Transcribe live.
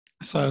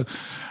So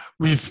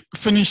we've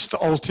finished the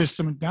Old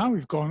Testament now.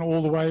 We've gone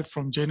all the way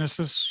from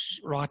Genesis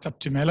right up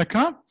to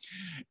Malachi.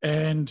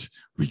 And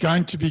we're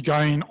going to be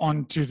going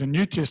on to the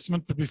New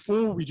Testament. But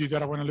before we do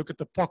that, I want to look at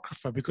the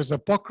Apocrypha, because the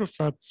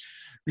Apocrypha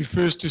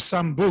refers to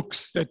some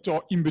books that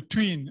are in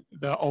between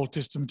the Old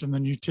Testament and the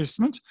New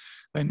Testament.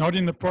 They're not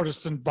in the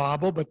Protestant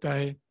Bible, but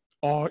they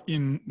are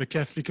in the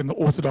Catholic and the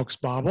Orthodox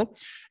Bible.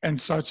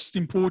 And so it's just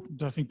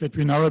important, I think, that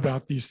we know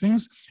about these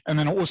things. And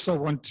then I also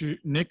want to,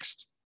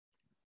 next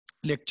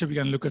lecture, we're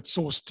going to look at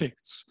source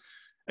texts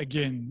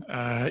again,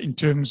 in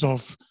terms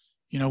of,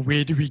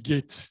 where do we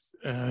get,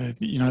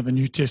 the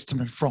New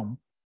Testament from?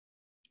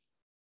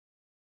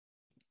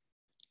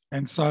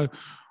 And so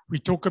we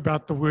talk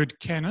about the word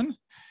canon.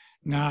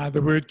 Now,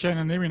 the word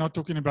canon there, we're not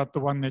talking about the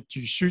one that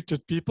you shoot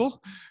at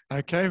people.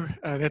 Okay,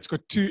 that's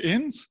got two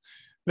ends.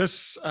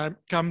 This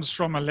comes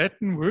from a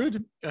Latin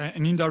word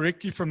and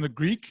indirectly from the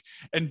Greek.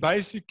 And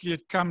basically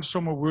it comes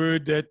from a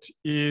word that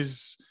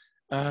is,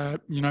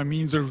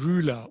 means a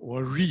ruler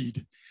or a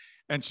reed.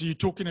 And so you're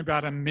talking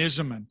about a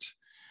measurement.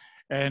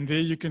 And there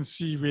you can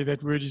see where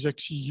that word is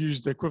actually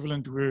used, the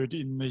equivalent word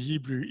in the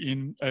Hebrew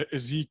in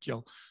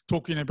Ezekiel,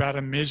 talking about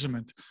a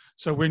measurement.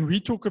 So when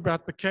we talk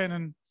about the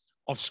canon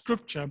of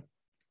Scripture,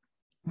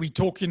 we're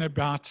talking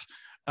about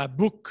a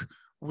book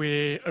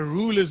where a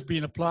rule has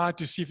been applied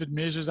to see if it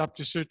measures up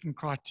to certain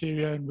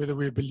criteria and whether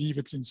we believe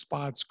it's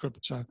inspired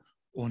Scripture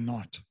or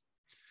not.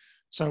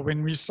 So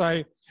when we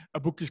say a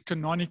book is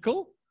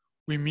canonical,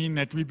 we mean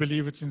that we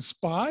believe it's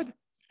inspired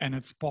and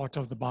it's part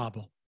of the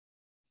Bible.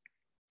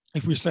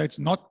 If we say it's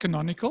not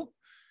canonical,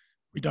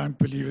 we don't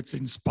believe it's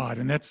inspired.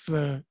 And that's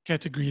the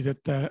category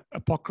that the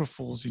Apocrypha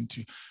falls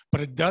into.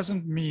 But it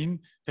doesn't mean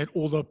that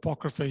all the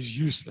Apocrypha is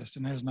useless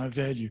and has no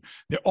value.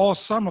 There are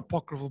some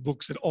apocryphal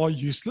books that are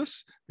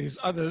useless. There's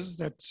others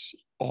that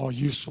are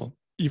useful,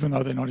 even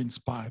though they're not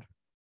inspired.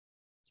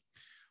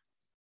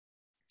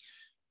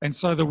 And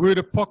so the word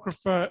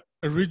Apocrypha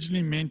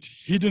originally meant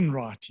hidden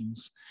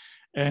writings.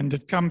 And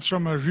it comes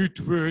from a root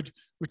word,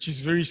 which is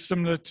very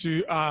similar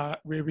to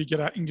where we get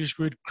our English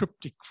word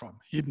cryptic from,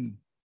 hidden.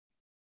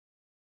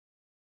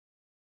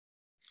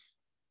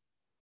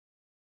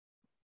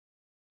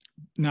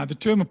 Now, the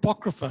term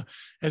Apocrypha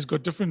has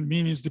got different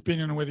meanings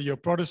depending on whether you're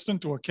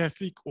Protestant or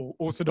Catholic or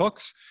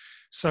Orthodox.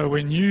 So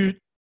when you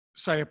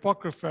say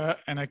Apocrypha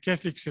and a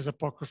Catholic says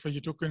Apocrypha,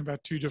 you're talking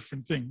about two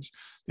different things.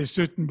 There's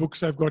certain books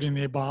they've got in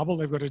their Bible.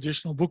 They've got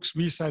additional books.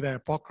 We say they're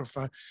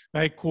Apocrypha.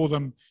 They call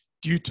them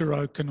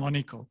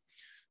deuterocanonical.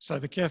 So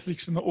the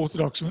Catholics and the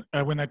Orthodox,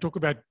 when they talk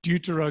about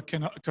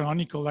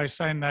deuterocanonical, they're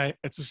saying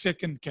it's a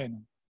second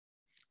canon,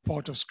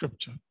 part of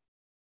Scripture.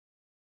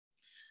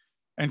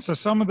 And so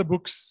some of the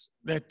books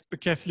that the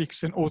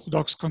Catholics and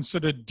Orthodox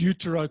consider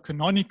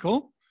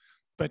deuterocanonical,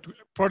 but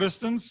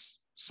Protestants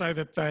say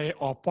that they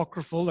are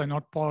apocryphal, they're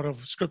not part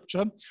of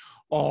Scripture,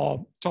 are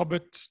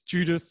Tobit,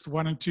 Judith,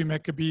 1 and 2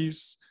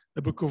 Maccabees,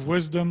 the Book of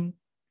Wisdom,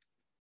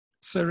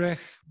 Sirach,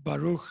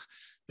 Baruch,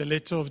 the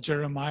letter of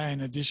Jeremiah,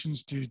 in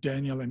additions to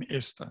Daniel and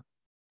Esther.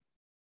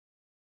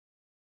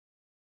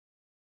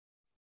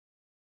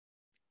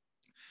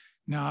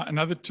 Now,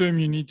 another term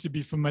you need to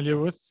be familiar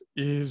with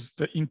is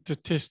the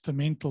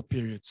intertestamental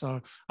period.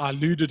 So I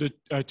alluded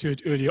to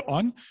it earlier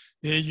on.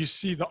 There you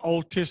see the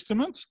Old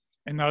Testament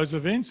and those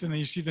events, and then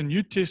you see the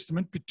New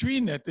Testament.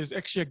 Between that, there's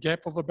actually a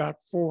gap of about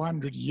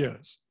 400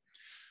 years.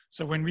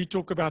 So when we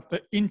talk about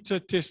the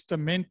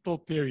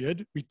intertestamental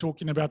period, we're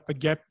talking about the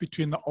gap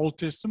between the Old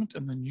Testament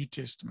and the New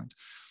Testament.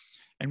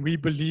 And we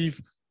believe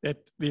that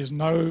there's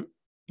no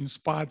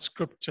inspired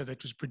Scripture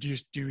that was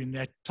produced during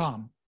that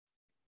time.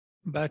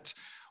 But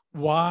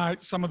why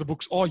some of the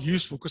books are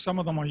useful, because some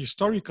of them are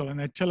historical and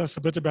they tell us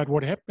a bit about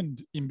what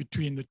happened in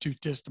between the two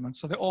testaments.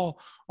 So they are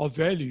of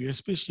value,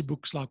 especially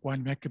books like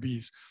 1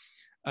 Maccabees.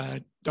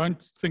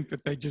 Don't think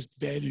that they're just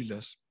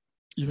valueless,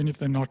 even if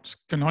they're not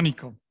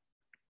canonical.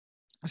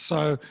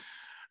 So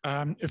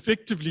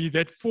effectively,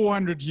 that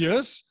 400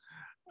 years,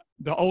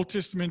 the Old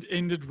Testament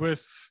ended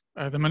with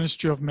the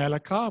ministry of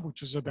Malachi,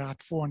 which was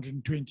about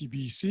 420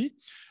 BC.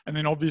 And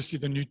then obviously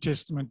the New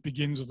Testament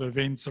begins with the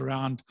events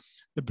around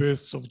the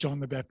births of John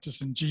the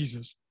Baptist and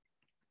Jesus.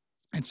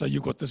 And so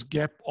you've got this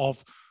gap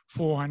of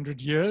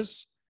 400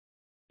 years,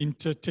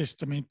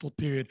 intertestamental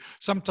period.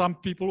 Sometimes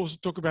people also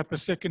talk about the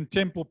Second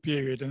Temple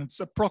period, and it's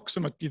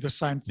approximately the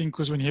same thing,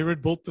 because when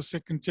Herod built the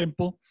Second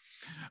Temple,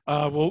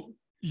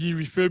 he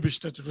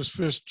refurbished it. It was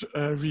first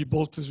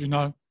rebuilt, as we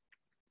know,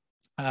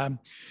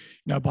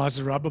 by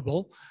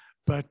Zerubbabel.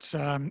 But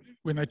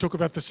when they talk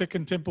about the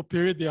Second Temple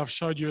period, there I've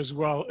showed you as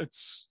well,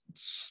 it's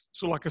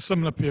sort of like a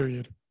similar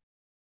period.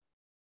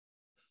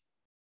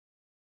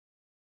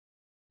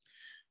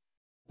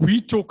 We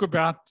talk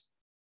about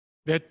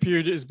that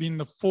period as being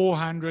the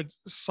 400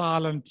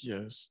 silent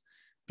years,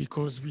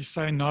 because we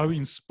say no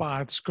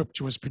inspired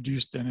Scripture was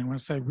produced then. And when I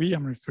say we,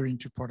 I'm referring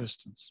to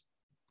Protestants.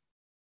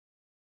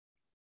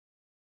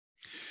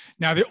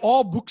 Now, there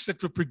are books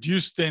that were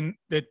produced then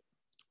that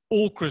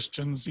all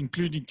Christians,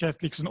 including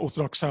Catholics and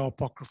Orthodox, are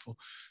apocryphal.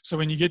 So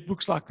when you get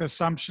books like the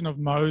Assumption of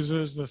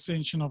Moses, the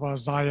Ascension of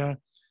Isaiah,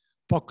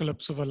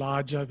 Apocalypse of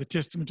Elijah, the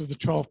Testament of the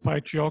 12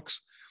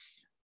 Patriarchs,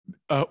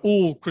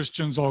 all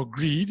Christians are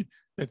agreed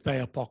that they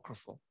are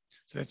apocryphal.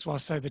 So that's why I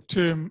say the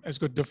term has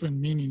got different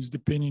meanings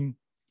depending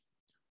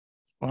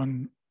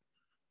on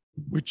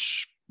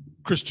which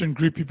Christian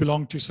group you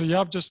belong to. So yeah,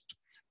 I've just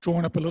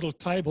drawn up a little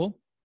table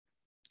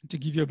to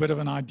give you a bit of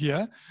an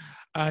idea.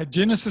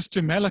 Genesis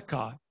to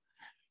Malachi,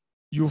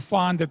 you'll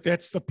find that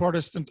that's the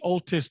Protestant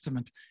Old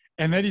Testament,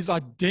 and that is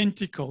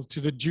identical to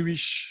the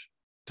Jewish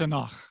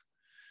Tanakh.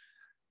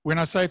 When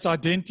I say it's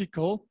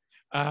identical,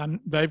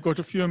 they've got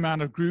a few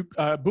amount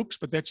of books,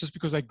 but that's just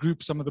because they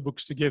group some of the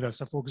books together.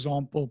 So for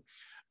example,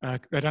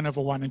 they don't have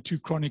a 1 and 2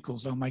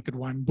 Chronicles, they'll make it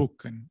one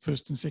book, and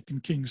 1st and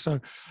 2nd Kings. So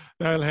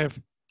they'll have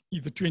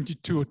either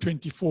 22 or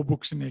 24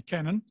 books in their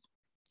canon.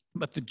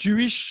 But the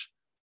Jewish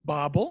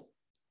Bible,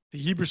 the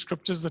Hebrew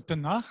Scriptures, the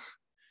Tanakh,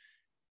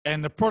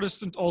 and the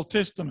Protestant Old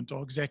Testament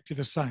are exactly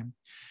the same.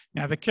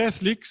 Now, the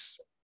Catholics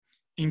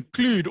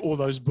include all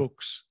those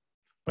books,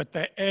 but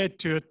they add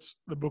to it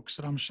the books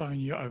that I'm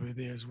showing you over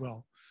there as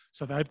well.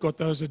 So they've got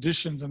those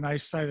additions, and they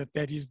say that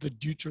that is the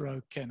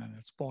Deuterocanon.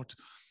 It's part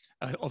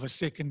of a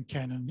second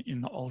canon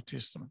in the Old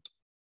Testament.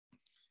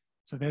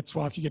 So that's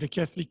why if you get a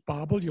Catholic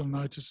Bible, you'll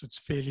notice it's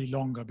fairly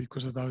longer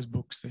because of those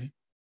books there.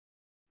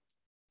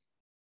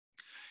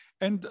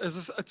 And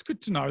it's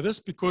good to know this,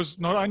 because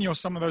not only are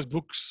some of those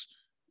books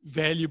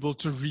valuable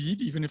to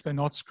read, even if they're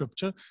not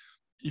scripture,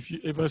 if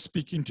you ever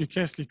speak into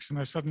Catholics and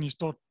they suddenly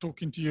start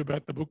talking to you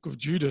about the book of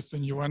Judith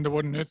and you wonder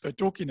what on earth they're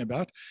talking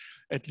about,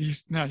 at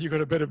least now you've got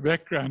a better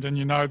background and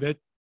you know that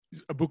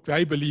a book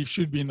they believe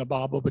should be in the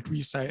Bible, but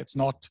we say it's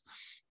not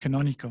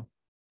canonical.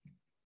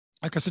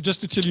 Okay, so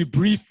just to tell you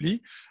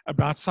briefly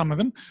about some of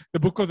them, the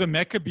book of the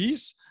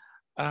Maccabees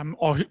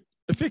are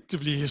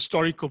effectively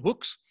historical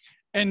books.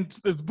 And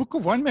the book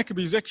of 1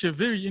 Maccabee is actually a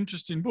very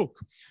interesting book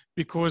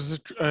because,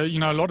 you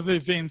know, a lot of the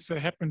events that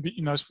happened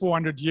in those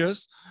 400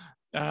 years,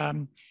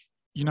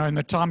 you know, in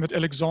the time that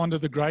Alexander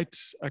the Great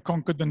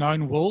conquered the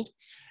known world,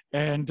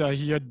 and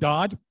he had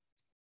died.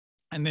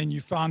 And then you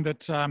found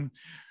that,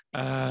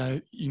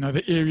 you know,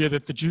 the area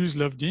that the Jews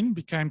lived in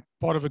became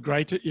part of a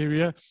greater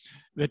area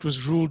that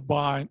was ruled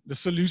by the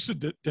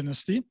Seleucid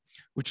dynasty,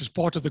 which was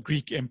part of the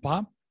Greek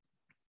Empire.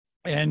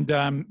 And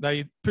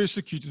they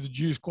persecuted the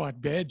Jews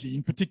quite badly,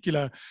 in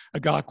particular, a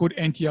guy called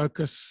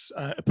Antiochus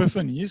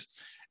Epiphanes,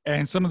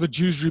 and some of the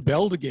Jews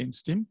rebelled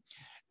against him.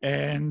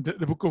 And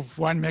the book of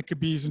 1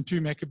 Maccabees and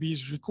 2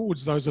 Maccabees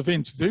records those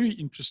events, very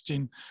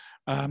interesting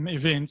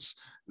events.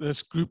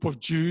 This group of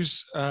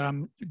Jews,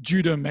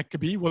 Judah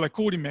Maccabee, well, they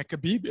called him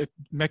Maccabee.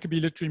 Maccabee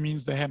literally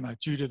means the hammer,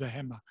 Judah the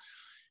hammer.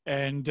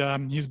 And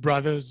his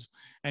brothers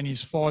and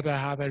his father,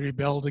 how they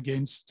rebelled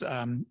against,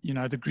 you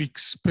know, the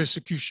Greeks'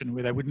 persecution,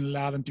 where they wouldn't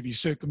allow them to be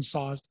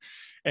circumcised.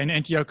 And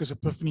Antiochus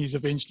Epiphanes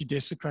eventually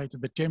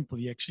desecrated the temple.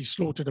 He actually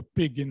slaughtered a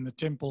pig in the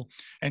temple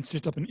and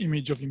set up an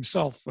image of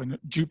himself and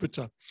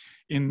Jupiter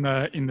in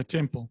the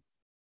temple.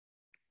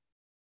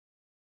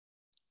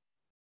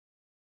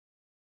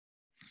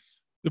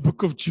 The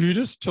book of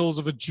Judith tells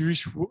of a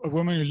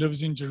woman who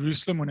lives in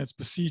Jerusalem when it's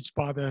besieged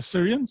by the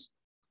Assyrians,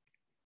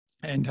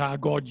 and how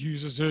God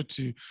uses her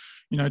to,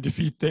 you know,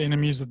 defeat the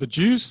enemies of the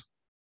Jews.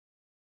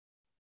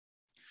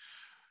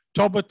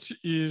 Tobit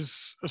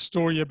is a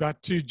story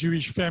about 2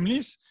 Jewish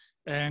families,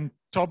 and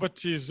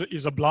Tobit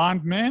is a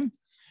blind man,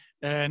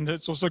 and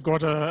it's also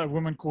got a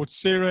woman called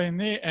Sarah in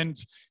there. And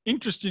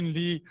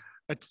interestingly,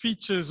 it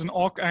features an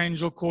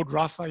archangel called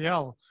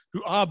Raphael,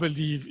 who I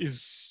believe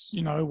is,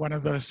 you know, one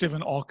of the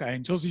 7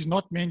 archangels. He's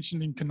not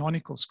mentioned in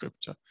canonical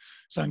scripture.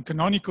 So in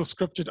canonical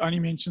scripture, it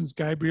only mentions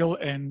Gabriel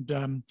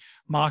and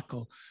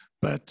Michael,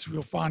 but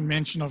we'll find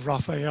mention of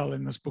Raphael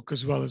in this book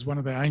as well as one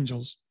of the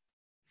angels.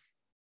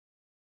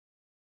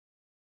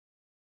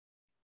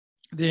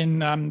 Then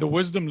the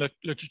wisdom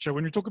literature.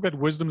 When we talk about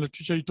wisdom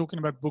literature, you're talking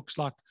about books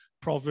like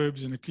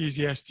Proverbs and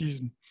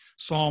Ecclesiastes and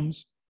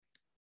Psalms,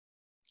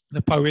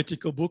 the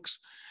poetical books.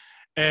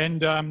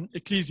 And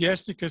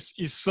Ecclesiasticus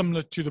is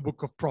similar to the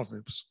book of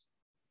Proverbs.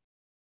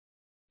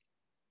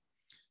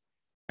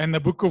 And the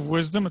book of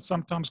wisdom, it's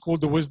sometimes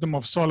called the Wisdom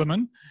of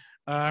Solomon,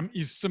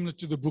 is similar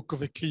to the book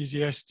of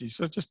Ecclesiastes.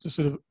 So just a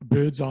sort of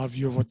bird's eye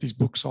view of what these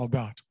books are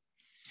about.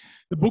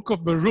 The book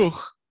of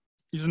Baruch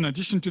is an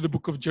addition to the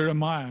book of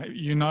Jeremiah.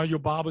 You know your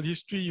Bible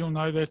history, you'll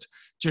know that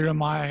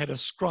Jeremiah had a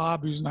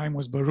scribe whose name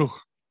was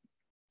Baruch.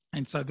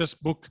 And so this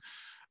book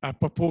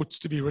purports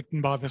to be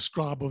written by the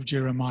scribe of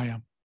Jeremiah.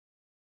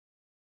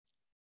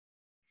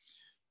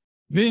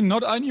 Then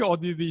not only are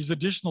there these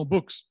additional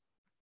books,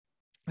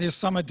 there's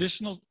some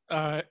additional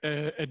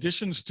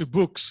additions to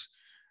books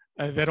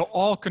that are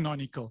all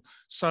canonical.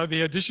 So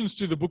the additions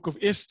to the book of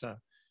Esther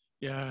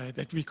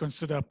that we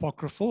consider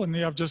apocryphal, and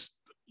there I've just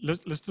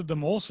listed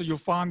them all. So you'll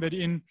find that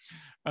in,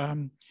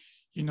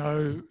 you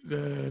know,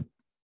 the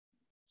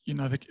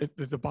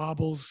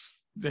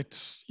Bibles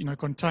that, you know,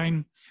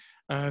 contain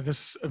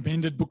this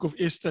amended book of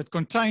Esther. It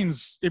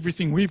contains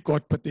everything we've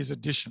got, but there's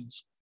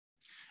additions.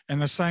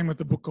 And the same with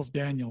the book of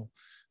Daniel.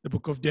 The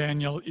book of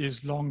Daniel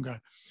is longer.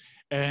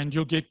 And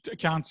you'll get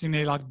accounts in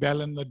there like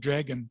Bel and the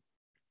dragon.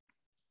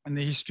 and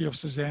the history of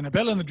Susanna.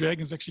 Bell and the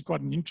Dragon is actually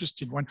quite an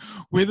interesting one.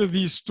 Whether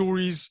these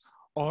stories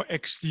are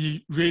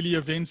actually really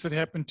events that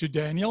happened to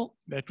Daniel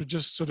that were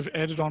just sort of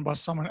added on by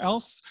someone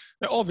else,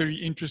 they're all very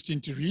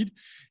interesting to read.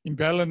 In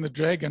Bell and the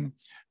Dragon,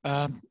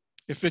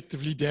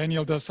 effectively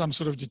Daniel does some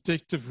sort of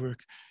detective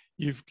work.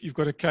 You've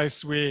got a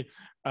case where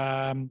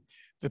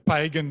the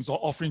pagans are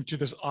offering to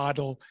this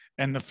idol,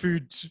 and the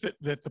food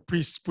that the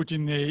priests put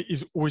in there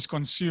is always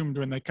consumed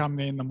when they come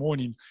there in the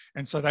morning.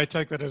 And so they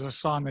take that as a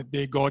sign that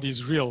their God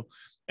is real.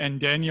 And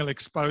Daniel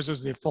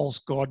exposes their false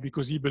god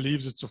because he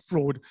believes it's a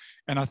fraud.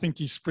 And I think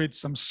he spreads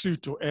some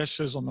soot or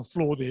ashes on the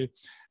floor there.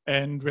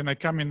 And when they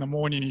come in the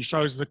morning, he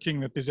shows the king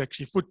that there's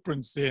actually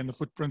footprints there, and the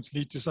footprints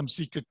lead to some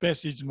secret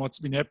passage. And what's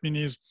been happening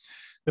is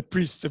the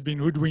priests have been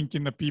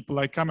hoodwinking the people.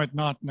 They come at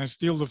night and they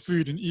steal the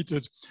food and eat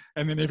it.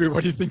 And then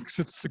everybody thinks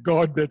it's the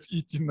God that's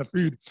eating the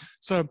food.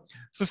 So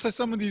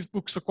some of these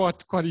books are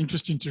quite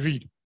interesting to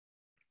read.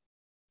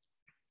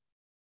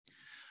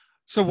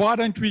 So why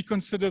don't we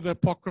consider the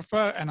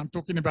Apocrypha, and I'm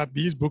talking about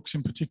these books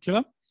in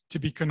particular, to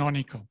be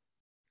canonical?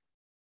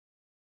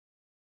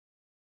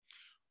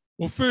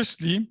 Well,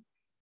 firstly,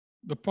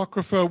 the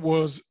Apocrypha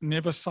was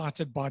never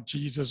cited by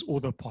Jesus or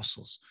the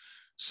apostles.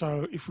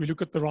 So if we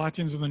look at the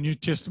writings of the New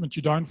Testament,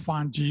 you don't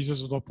find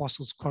Jesus or the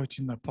apostles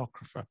quoting the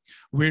Apocrypha,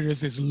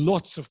 whereas there's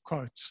lots of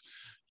quotes,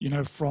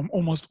 from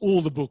almost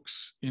all the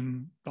books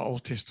in the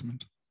Old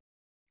Testament.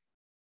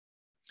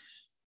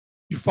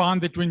 You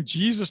find that when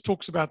Jesus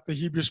talks about the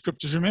Hebrew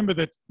scriptures, remember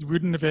that we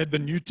wouldn't have had the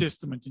New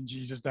Testament in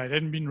Jesus' day. It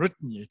hadn't been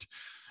written yet.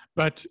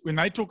 But when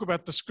they talk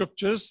about the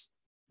scriptures,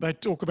 they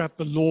talk about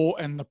the law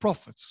and the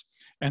prophets.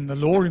 And the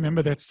law,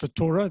 remember, that's the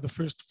Torah, the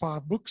first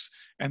 5 books,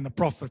 and the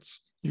prophets.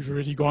 You've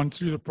already gone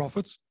through the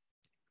prophets.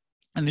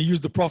 And they use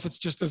the prophets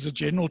just as a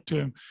general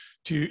term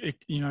to,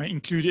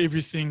 include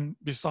everything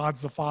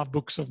besides the 5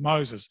 books of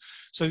Moses.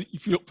 So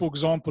if you look, for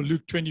example,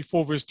 Luke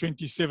 24, verse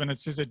 27, it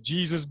says that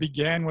Jesus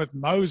began with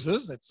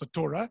Moses, that's the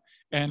Torah,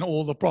 and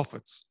all the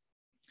prophets.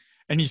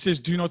 And he says,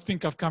 do not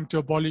think I've come to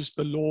abolish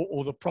the law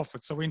or the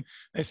prophets. So when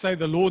they say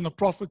the law and the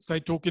prophets, they're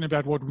talking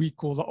about what we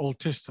call the Old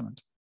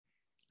Testament.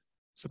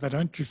 So they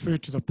don't refer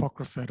to the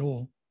Apocrypha at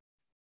all.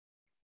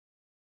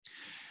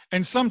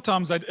 And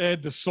sometimes they'd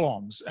add the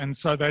Psalms, and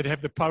so they'd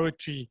have the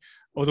poetry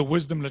or the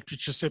wisdom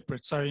literature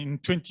separate. So in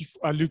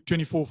Luke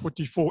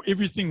 24:44,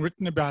 everything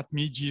written about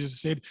me,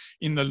 Jesus said,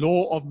 in the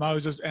law of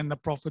Moses and the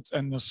prophets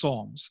and the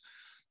Psalms.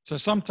 So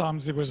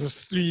sometimes there was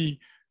this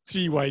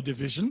three-way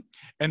division,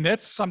 and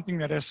that's something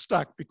that has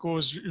stuck,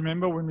 because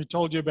remember when we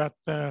told you about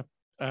the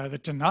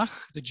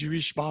Tanakh, the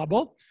Jewish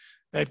Bible,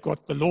 they've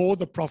got the law,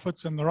 the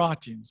prophets, and the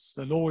writings.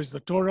 The law is the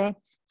Torah,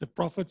 the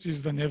prophets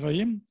is the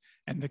Nevi'im,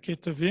 and the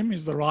Ketuvim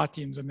is the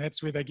writings, and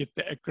that's where they get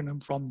the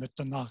acronym from, the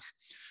Tanakh.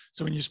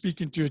 So when you're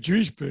speaking to a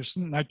Jewish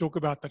person, they talk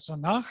about the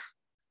Tanakh,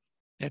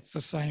 that's the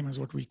same as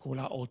what we call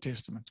our Old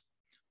Testament.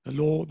 The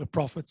law, the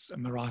prophets,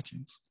 and the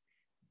writings.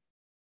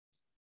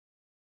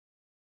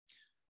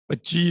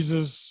 But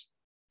Jesus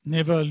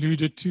never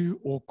alluded to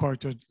or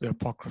quoted the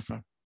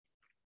Apocrypha.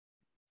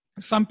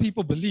 Some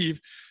people believe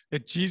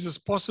that Jesus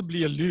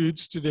possibly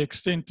alludes to the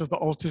extent of the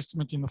Old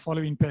Testament in the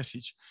following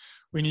passage,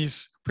 when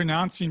he's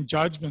pronouncing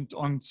judgment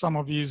on some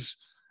of his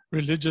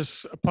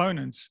religious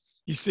opponents.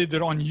 He said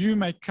that on you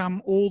may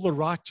come all the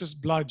righteous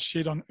blood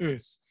shed on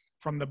earth,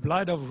 from the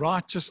blood of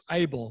righteous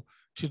Abel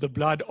to the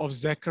blood of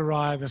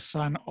Zechariah, the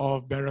son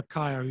of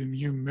Berechiah, whom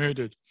you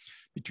murdered,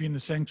 between the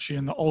sanctuary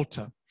and the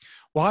altar.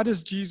 Why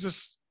does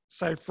Jesus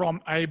say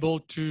from Abel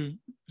to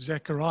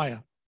Zechariah?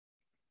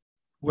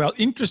 Well,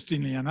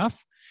 interestingly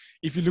enough,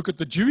 if you look at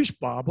the Jewish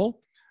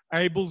Bible,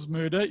 Abel's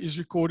murder is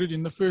recorded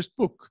in the first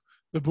book,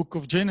 the book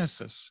of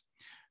Genesis.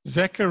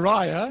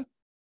 Zechariah's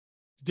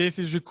death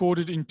is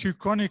recorded in 2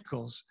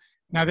 Chronicles.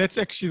 Now, that's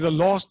actually the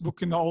last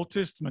book in the Old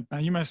Testament. Now,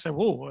 you may say,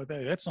 well,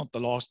 that's not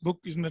the last book.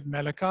 Isn't it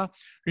Malachi?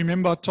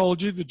 Remember, I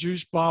told you the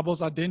Jewish Bible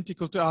is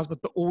identical to ours,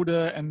 but the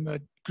order and the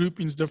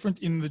grouping is different.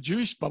 In the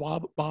Jewish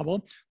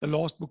Bible, the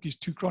last book is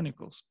 2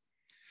 Chronicles.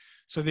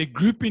 So their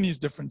grouping is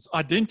different.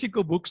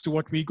 Identical books to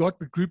what we got,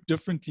 but grouped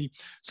differently.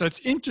 So it's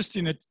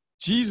interesting that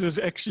Jesus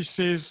actually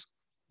says,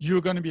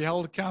 you're going to be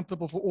held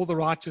accountable for all the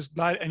righteous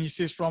blood. And he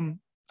says from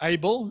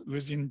Abel, who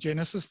is in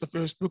Genesis, the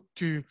first book,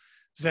 to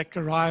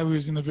Zechariah, who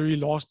is in the very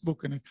last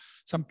book. And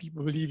some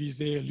people believe he's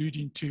there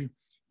alluding to,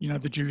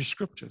 the Jewish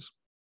scriptures.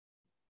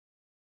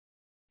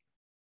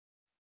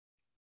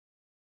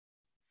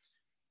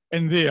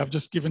 And there, I've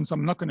just given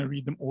some, I'm not going to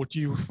read them all to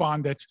you. You'll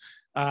find that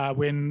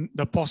when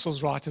the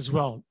apostles write as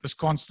well, there's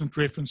constant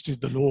reference to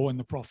the law and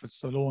the prophets,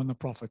 the law and the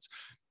prophets.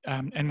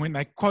 And when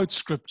they quote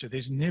scripture,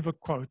 there's never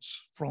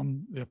quotes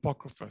from the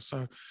Apocrypha.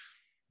 So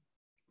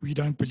we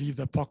don't believe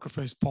the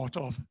Apocrypha is part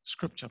of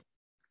scripture.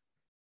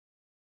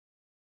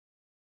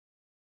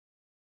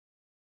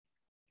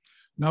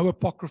 No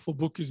apocryphal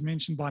book is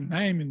mentioned by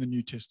name in the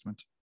New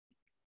Testament.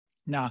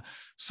 Now,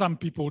 some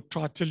people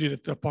try to tell you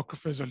that the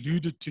Apocrypha is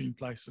alluded to in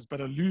places,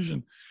 but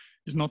allusion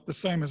is not the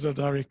same as a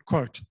direct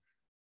quote.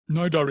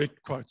 No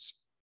direct quotes.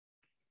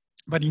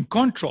 But in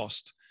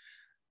contrast,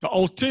 the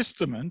Old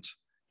Testament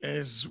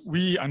as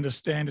we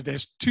understand it,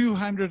 has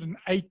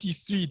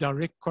 283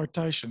 direct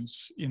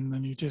quotations in the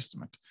New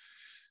Testament.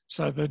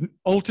 So the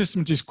Old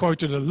Testament is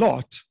quoted a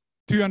lot,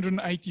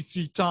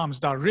 283 times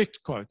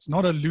direct quotes,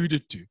 not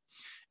alluded to,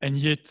 and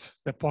yet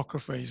the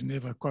Apocrypha is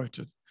never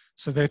quoted.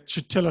 So that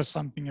should tell us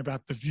something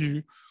about the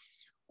view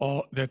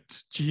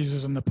that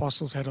Jesus and the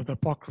apostles had of the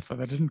Apocrypha.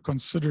 They didn't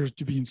consider it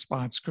to be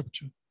inspired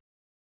scripture.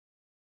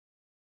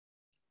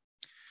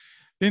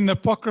 Then the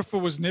Apocrypha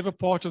was never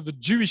part of the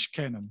Jewish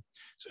canon.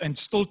 And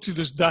still to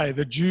this day,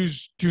 the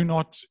Jews do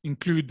not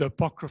include the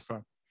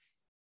Apocrypha,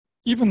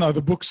 even though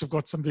the books have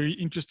got some very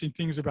interesting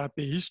things about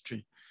their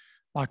history,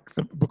 like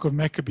the book of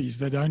Maccabees.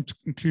 They don't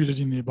include it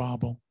in their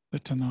Bible, the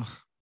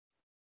Tanakh.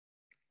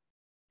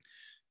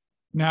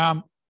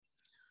 Now,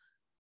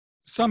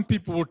 some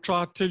people will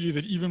try to tell you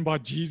that even by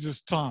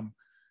Jesus' time,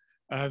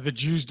 the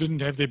Jews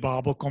didn't have their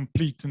Bible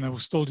complete and they were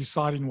still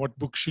deciding what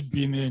book should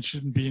be in there and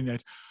shouldn't be in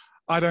that.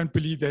 I don't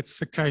believe that's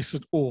the case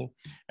at all.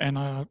 And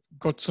I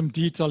got some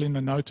detail in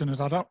the notes on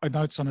it. I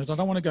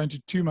don't want to go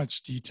into too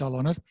much detail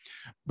on it,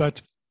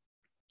 but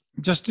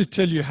just to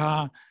tell you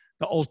how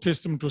the Old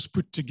Testament was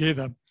put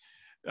together,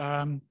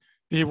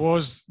 there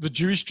was the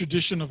Jewish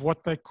tradition of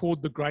what they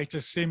called the Great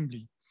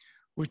Assembly,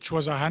 which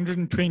was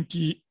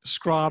 120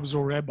 scribes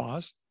or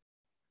rabbis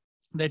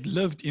that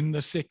lived in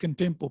the Second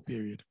Temple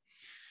period.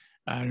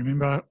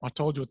 Remember, I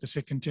told you what the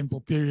Second Temple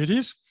period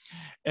is.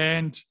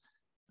 And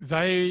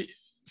they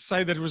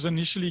say that it was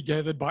initially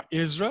gathered by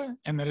Ezra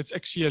and that it's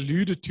actually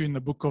alluded to in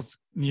the book of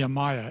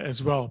Nehemiah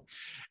as well.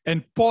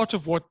 And part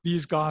of what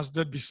these guys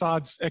did,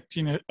 besides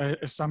acting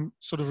as some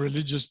sort of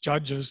religious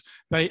judges,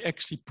 they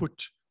actually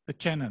put the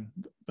canon,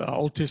 the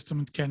Old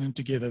Testament canon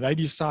together. They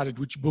decided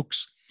which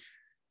books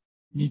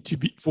need to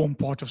form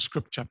part of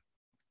scripture.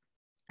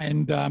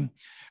 And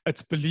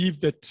it's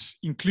believed that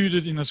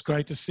included in this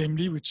great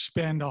assembly, which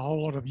spanned a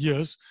whole lot of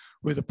years,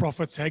 were the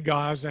prophets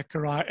Haggai,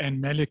 Zechariah,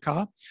 and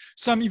Malachi.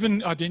 Some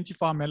even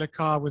identify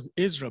Malachi with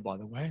Ezra, by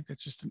the way.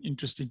 That's just an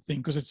interesting thing,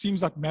 because it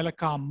seems like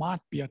Malachi might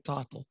be a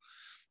title,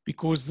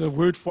 because the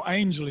word for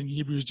angel in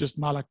Hebrew is just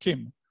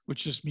malachim,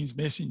 which just means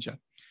messenger.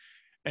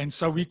 And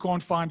so we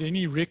can't find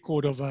any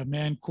record of a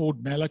man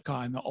called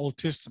Malachi in the Old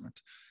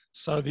Testament.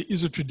 So there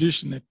is a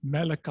tradition that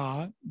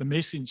Malachi, the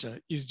messenger,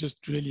 is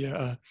just really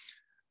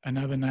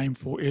another name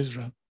for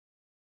Ezra.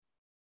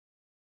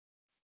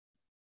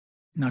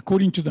 Now,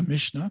 according to the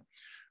Mishnah,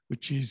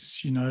 which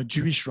is,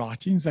 Jewish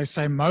writings, they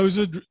say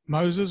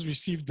Moses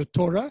received the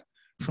Torah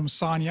from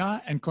Sinai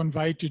and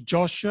conveyed to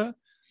Joshua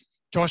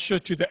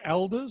to the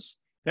elders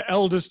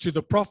to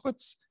the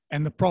prophets,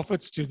 and the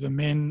prophets to the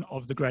men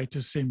of the Great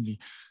Assembly.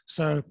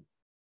 So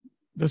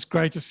this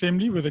Great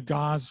Assembly were the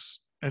guys,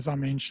 as I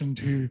mentioned,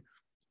 who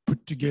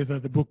put together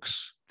the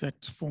books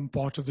that form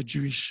part of the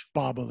Jewish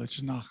Bible, the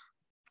Tanakh,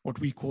 what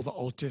we call the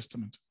Old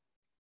Testament.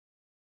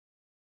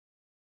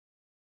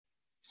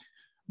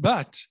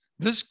 But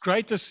this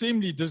Great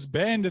Assembly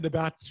disbanded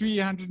about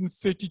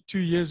 332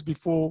 years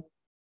before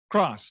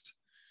Christ.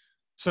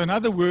 So in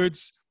other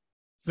words,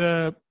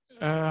 there's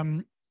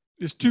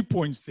 2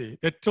 points there.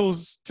 That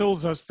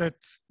tells us that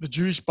the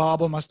Jewish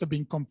Bible must have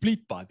been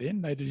complete by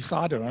then. They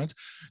decided on it.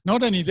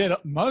 Not only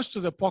that, most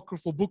of the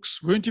apocryphal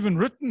books weren't even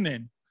written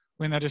then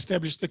when they'd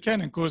established the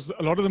canon, because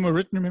a lot of them were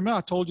written, remember,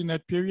 I told you in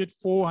that period,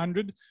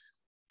 400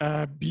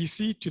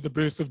 BC to the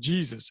birth of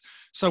Jesus.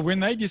 So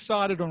when they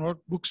decided on what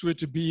books were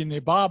to be in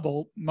their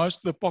Bible, most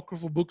of the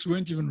apocryphal books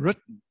weren't even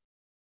written.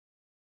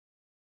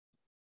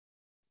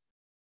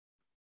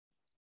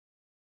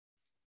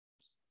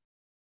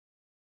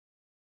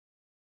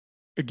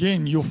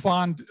 Again, you'll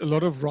find a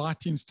lot of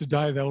writings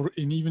today,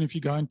 and even if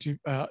you go into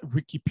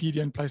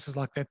Wikipedia and places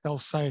like that, they'll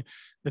say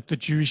that the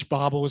Jewish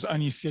Bible was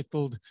only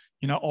settled,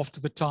 after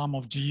the time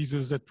of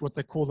Jesus at what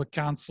they call the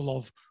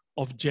Council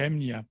of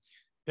Jamnia.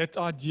 That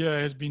idea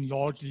has been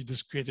largely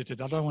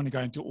discredited. I don't want to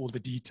go into all the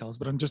details,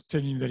 but I'm just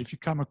telling you that if you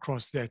come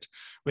across that,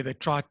 where they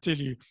try to tell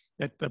you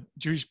that the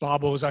Jewish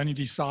Bible was only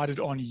decided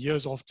on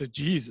years after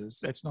Jesus,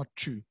 that's not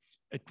true.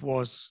 It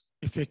was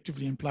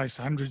effectively in place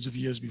hundreds of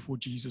years before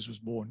Jesus was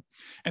born.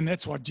 And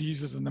that's why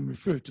Jesus and them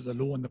refer to the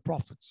law and the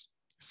prophets,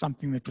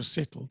 something that was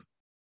settled.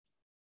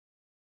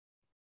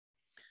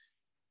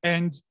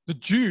 And the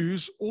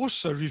Jews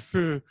also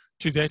refer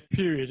to that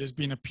period as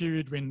being a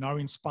period when no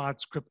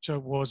inspired scripture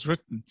was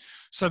written.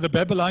 So the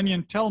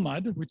Babylonian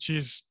Talmud, which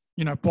is,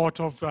 part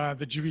of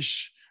the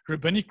Jewish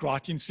rabbinic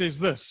writing, says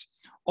this: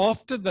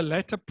 after the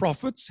latter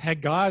prophets,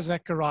 Haggai,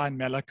 Zechariah, and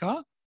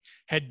Malachi,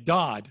 had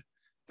died,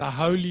 the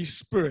Holy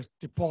Spirit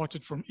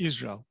departed from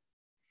Israel.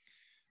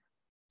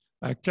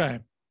 Okay.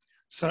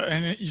 So,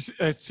 and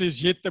it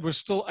says, yet they were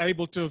still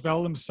able to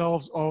avail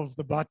themselves of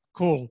the bat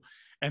call.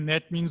 And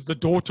that means the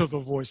daughter of a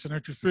voice. And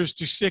it refers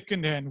to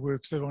second-hand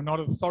works that were not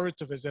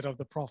authoritative as that of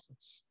the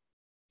prophets.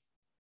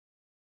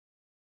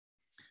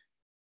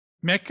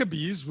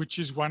 Maccabees, which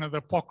is one of the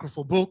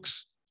apocryphal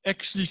books,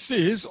 actually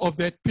says of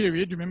that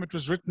period, remember it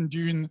was written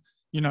during,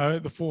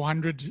 the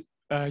 400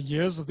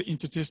 years of the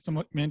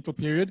intertestamental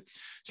period. It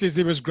says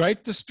there was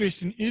great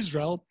distress in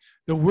Israel,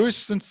 the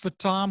worst since the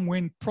time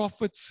when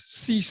prophets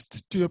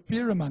ceased to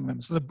appear among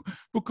them. So the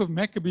book of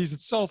Maccabees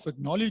itself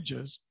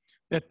acknowledges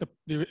that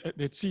there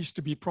ceased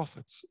to be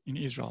prophets in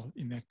Israel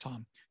in that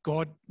time.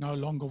 God no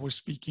longer was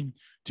speaking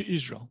to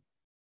Israel.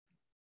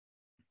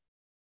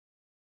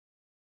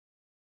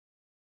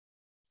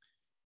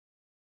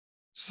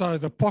 So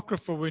the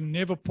Apocrypha were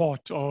never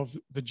part of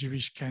the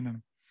Jewish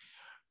canon.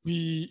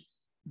 We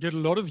get a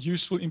lot of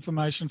useful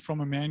information from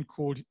a man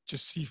called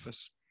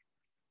Josephus.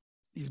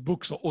 His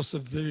books are also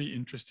very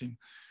interesting.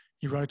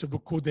 He wrote a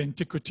book called The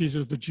Antiquities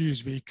of the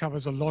Jews, where he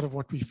covers a lot of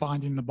what we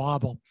find in the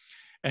Bible.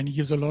 And he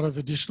gives a lot of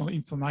additional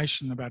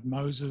information about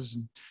Moses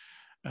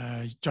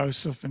and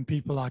Joseph and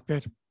people like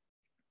that.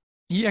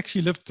 He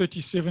actually lived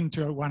 37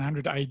 to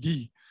 100 AD,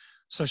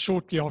 so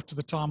shortly after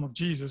the time of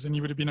Jesus, and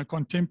he would have been a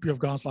contemporary of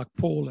guys like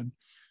Paul and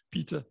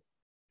Peter.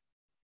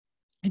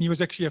 And he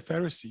was actually a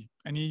Pharisee,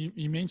 and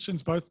he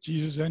mentions both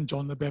Jesus and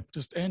John the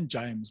Baptist and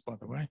James, by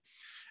the way,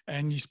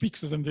 and he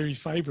speaks of them very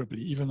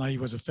favorably, even though he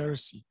was a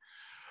Pharisee.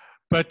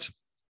 But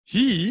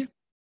he,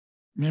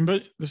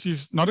 remember, this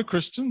is not a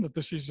Christian, but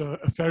this is a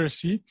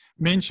Pharisee,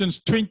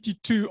 mentions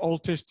 22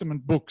 Old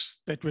Testament books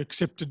that were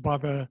accepted by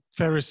the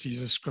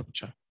Pharisees as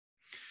scripture.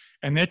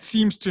 And that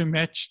seems to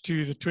match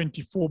to the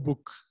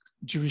 24-book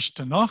Jewish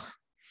Tanakh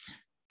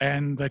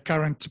and the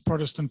current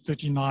Protestant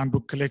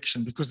 39-book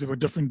collection, because there were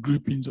different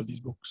groupings of these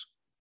books.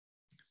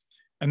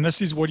 And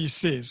this is what he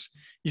says.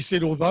 He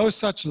said, although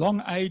such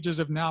long ages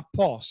have now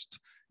passed,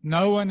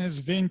 no one has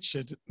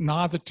ventured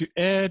neither to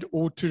add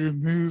or to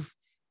remove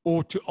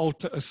or to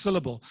alter a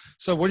syllable.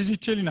 So what is he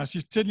telling us?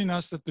 He's telling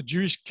us that the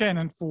Jewish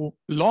canon for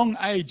long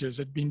ages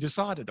had been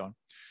decided on.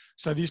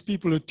 So these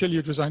people who tell you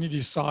it was only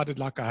decided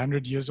like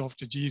 100 years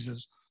after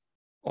Jesus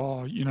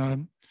are,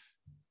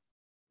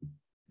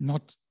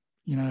 not,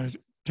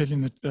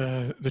 telling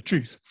the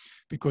truth.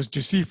 Because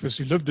Josephus,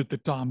 who lived at the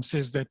time,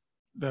 says that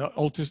the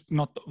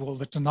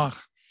Tanakh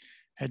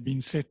had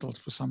been settled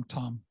for some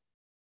time.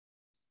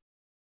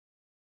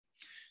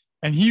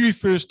 And he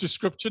refers to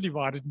scripture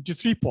divided into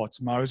 3 parts: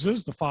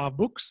 Moses, the 5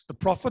 books, the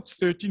prophets,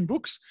 13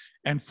 books,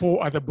 and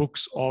 4 other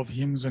books of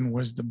hymns and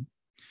wisdom.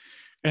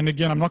 And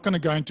again, I'm not going to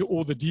go into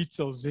all the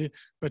details there,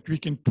 but we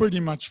can pretty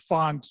much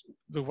find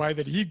the way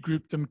that he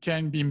grouped them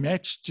can be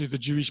matched to the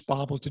Jewish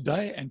Bible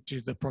today and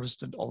to the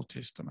Protestant Old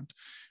Testament.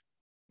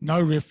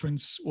 No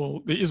reference,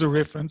 well, there is a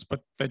reference,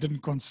 but they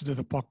didn't consider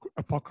the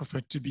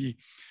Apocrypha to be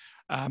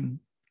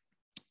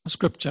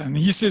scripture. And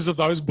he says of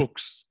those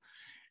books,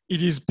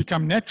 it has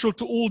become natural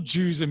to all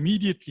Jews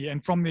immediately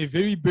and from their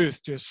very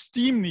birth to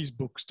esteem these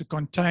books to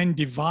contain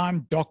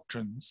divine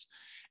doctrines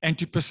and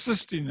to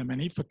persist in them,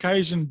 and if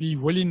occasion be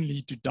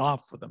willingly to die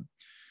for them.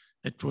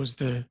 It was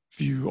the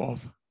view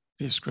of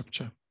their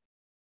scripture.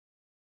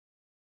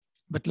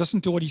 But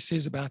listen to what he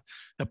says about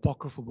the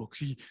Apocryphal books.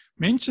 He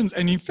mentions,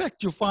 and in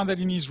fact, you'll find that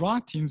in his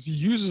writings, he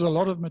uses a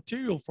lot of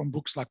material from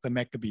books like the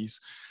Maccabees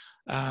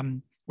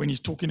when he's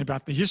talking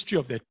about the history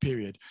of that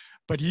period.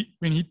 But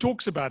when he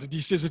talks about it, he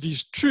says it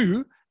is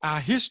true, our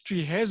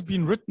history has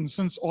been written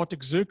since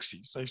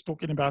Artaxerxes. So he's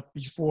talking about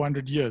these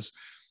 400 years.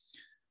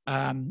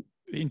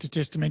 The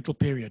intertestamental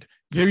period,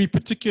 very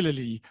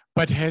particularly,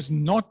 but has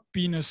not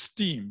been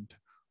esteemed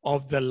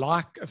of the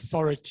like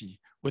authority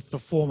with the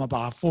former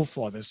by our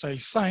forefathers. So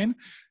he's saying,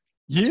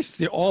 yes,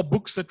 there are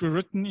books that were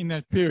written in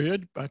that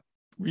period, but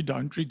we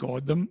don't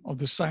regard them of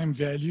the same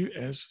value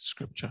as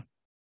scripture.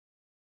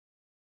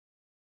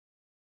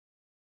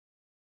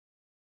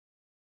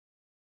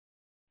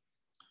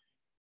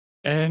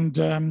 And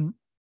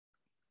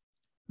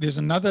there's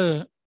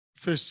another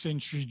first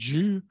century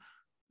Jew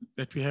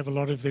that we have a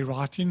lot of their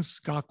writings,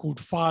 a guy called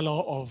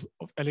Philo of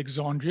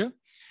Alexandria.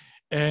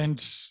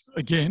 And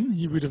again,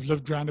 he would have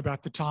lived around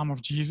about the time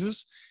of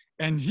Jesus.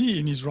 And he,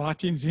 in his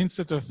writings, hints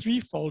at a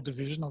threefold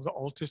division of the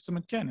Old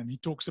Testament canon. He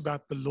talks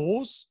about the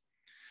laws,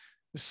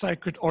 the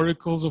sacred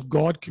oracles of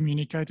God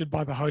communicated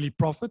by the holy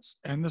prophets,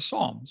 and the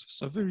Psalms.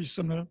 So very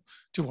similar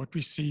to what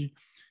we see,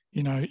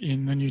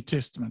 in the New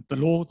Testament, the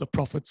law, the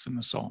prophets, and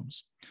the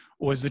Psalms.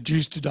 Or as the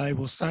Jews today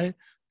will say,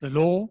 the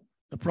law,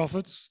 the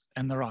prophets,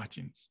 and the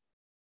writings.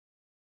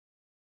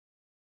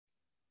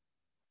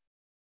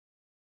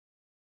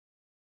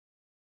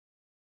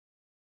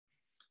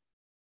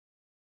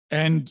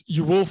 And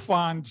you will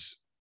find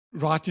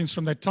writings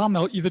from that time.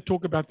 They'll either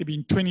talk about there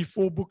being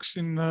 24 books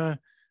in the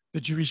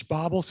Jewish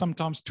Bible,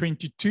 sometimes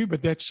 22,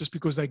 but that's just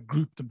because they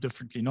grouped them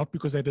differently, not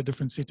because they had a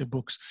different set of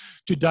books.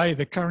 Today,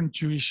 the current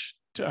Jewish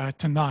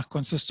Tanakh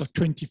consists of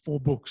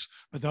 24 books,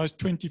 but those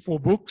 24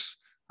 books,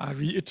 I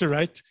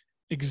reiterate,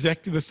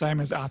 exactly the same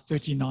as our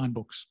 39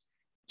 books,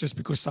 just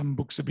because some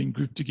books have been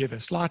grouped together.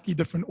 Slightly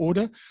different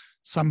order,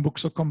 some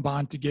books are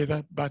combined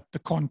together, but the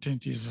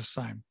content is the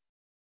same.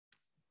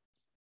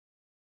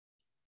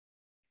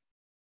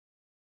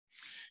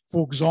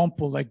 For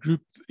example, they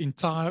grouped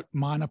entire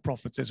minor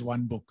prophets as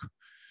one book.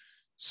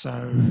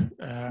 So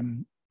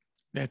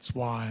that's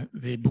why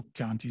their book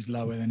count is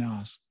lower than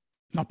ours,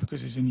 not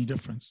because there's any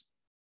difference.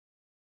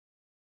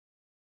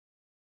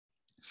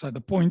 So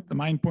the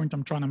main point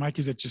I'm trying to make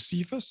is that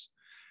Josephus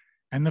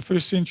and the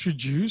first century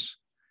Jews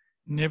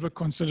never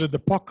considered the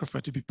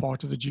Apocrypha to be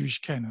part of the Jewish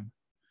canon.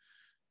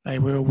 They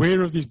were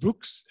aware of these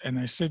books and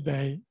they said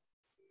they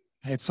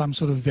had some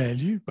sort of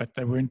value, but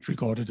they weren't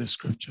regarded as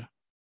scripture.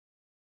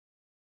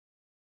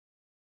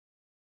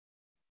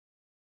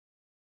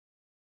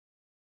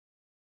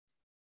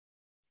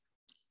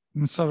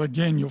 And so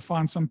again, you'll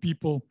find some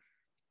people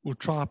will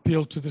try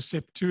appeal to the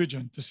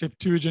Septuagint. The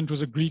Septuagint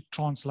was a Greek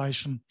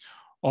translation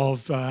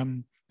of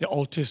the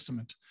Old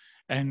Testament.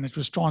 And it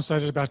was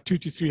translated about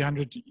 200 to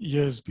 300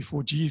 years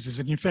before Jesus.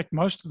 And in fact,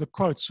 most of the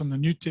quotes from the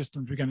New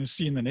Testament we're going to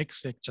see in the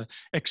next lecture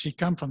actually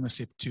come from the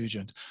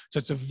Septuagint. So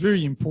it's a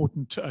very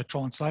important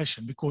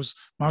translation because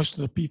most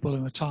of the people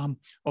in the time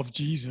of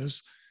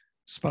Jesus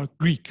spoke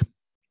Greek.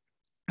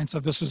 And so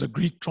this was a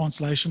Greek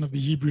translation of the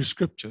Hebrew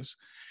scriptures.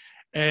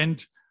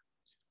 And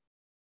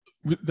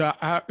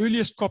our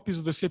earliest copies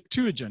of the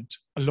Septuagint,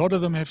 a lot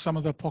of them have some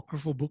of the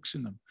apocryphal books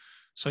in them.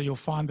 So you'll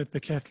find that the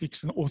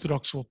Catholics and the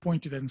Orthodox will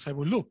point to that and say,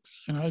 well, look,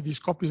 these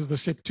copies of the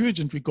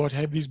Septuagint we got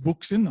have these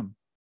books in them.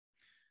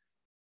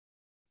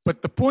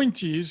 But the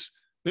point is,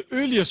 the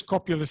earliest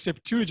copy of the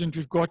Septuagint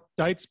we've got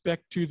dates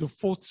back to the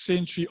 4th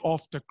century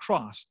after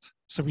Christ.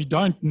 So we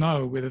don't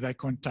know whether they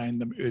contained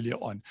them earlier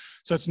on.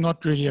 So it's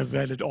not really a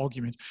valid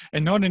argument.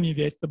 And not only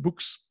that, the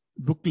book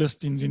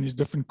listings in these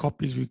different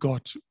copies we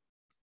got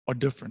are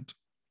different.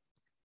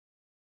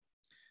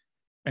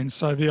 And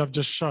so there I've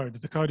just showed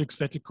the Codex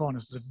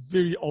Vaticanus is a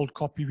very old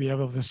copy we have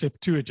of the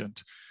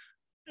Septuagint,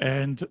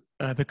 and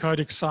the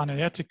Codex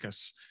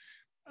Sinaiticus.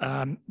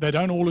 They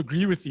don't all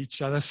agree with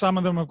each other. Some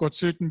of them have got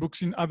certain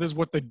books in, others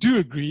what they do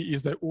agree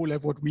is they all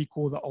have what we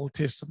call the Old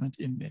Testament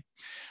in there.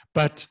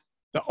 But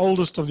the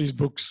oldest of these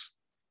books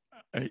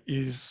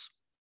is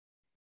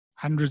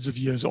hundreds of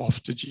years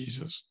after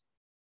Jesus.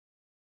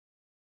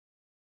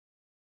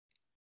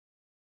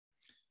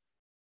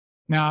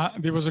 Now,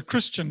 there was a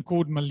Christian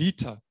called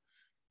Melita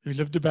who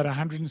lived about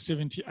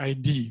 170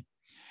 AD,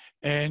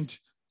 and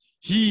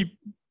he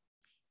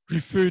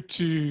referred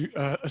to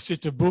a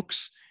set of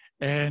books,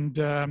 and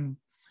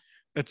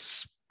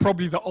it's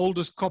probably the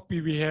oldest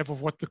copy we have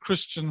of what the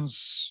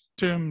Christians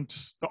termed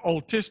the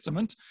Old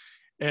Testament,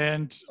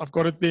 and I've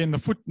got it there in the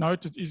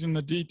footnote. It is in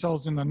the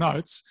details in the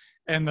notes,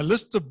 and the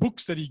list of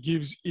books that he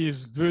gives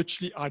is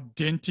virtually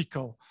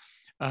identical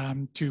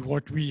to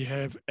what we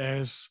have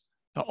as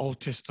the Old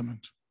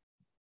Testament,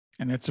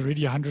 and that's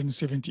already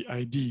 170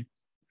 AD.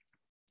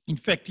 In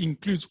fact, he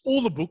includes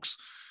all the books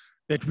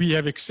that we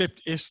have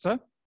except Esther,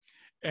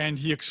 and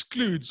he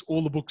excludes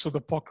all the books of the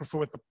Apocrypha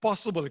with the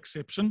possible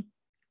exception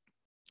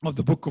of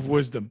the Book of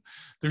Wisdom.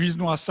 The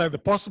reason why I say the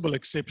possible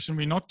exception,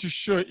 we're not too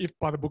sure if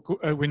by the book,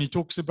 when he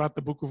talks about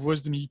the Book of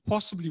Wisdom, he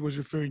possibly was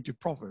referring to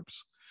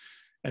Proverbs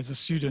as a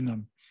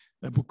pseudonym,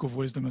 the Book of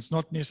Wisdom. It's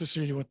not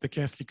necessarily what the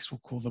Catholics will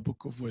call the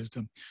Book of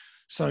Wisdom.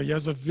 So he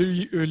has a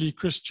very early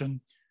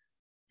Christian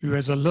who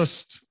has a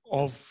list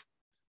of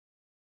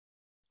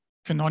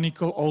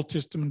canonical Old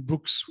Testament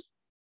books,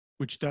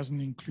 which doesn't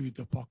include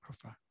the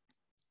Apocrypha.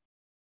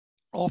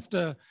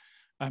 After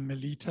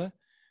Melita,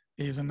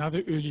 there's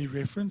another early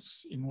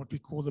reference in what we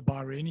call the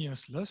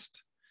Byrenius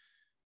list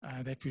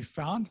that we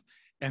found,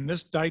 and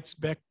this dates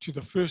back to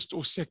the 1st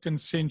or 2nd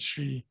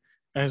century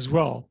as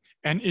well.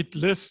 And it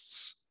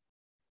lists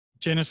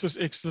Genesis,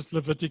 Exodus,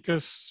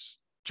 Leviticus,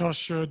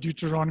 Joshua,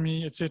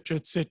 Deuteronomy, etc.,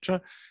 etc.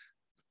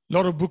 A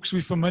lot of books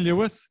we're familiar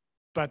with,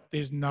 but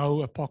there's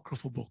no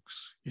apocryphal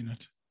books in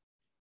it.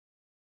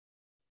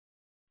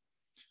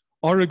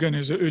 Origen,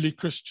 who's an early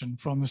Christian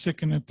from the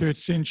 2nd and 3rd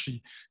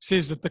century,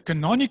 says that the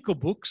canonical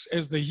books,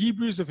 as the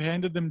Hebrews have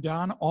handed them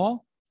down, are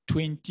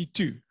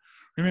 22.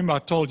 Remember, I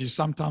told you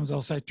sometimes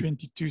I'll say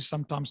 22,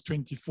 sometimes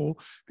 24,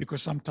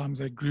 because sometimes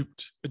they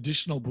grouped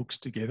additional books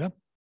together.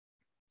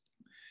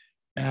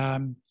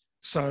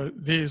 So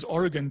there's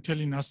Origen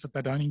telling us that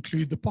they don't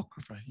include the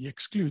Apocrypha. He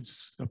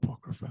excludes the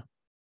Apocrypha.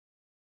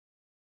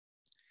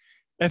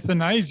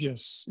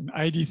 Athanasius in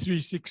AD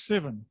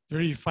 367,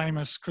 very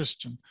famous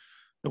Christian,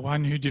 the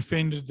one who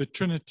defended the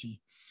Trinity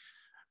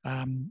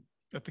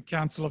at the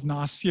Council of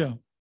Nicaea,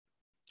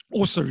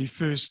 also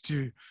refers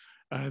to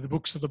the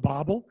books of the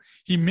Bible.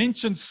 He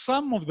mentions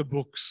some of the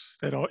books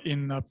that are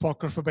in the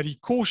Apocrypha, but he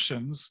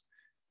cautions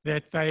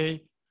that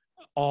they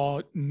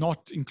are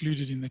not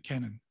included in the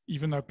canon.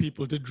 Even though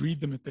people did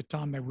read them at the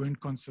time, they weren't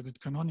considered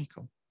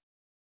canonical.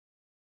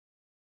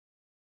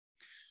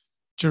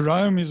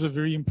 Jerome is a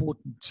very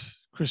important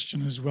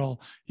Christian as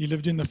well. He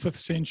lived in the 5th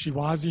century.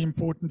 Why is he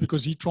important?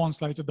 Because he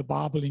translated the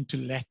Bible into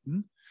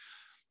Latin.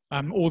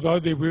 Although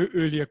there were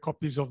earlier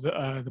copies of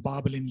the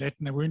Bible in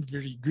Latin, they weren't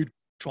very good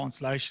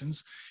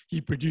translations. He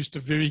produced a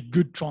very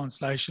good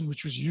translation,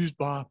 which was used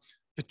by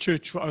the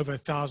church for over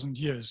 1,000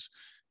 years.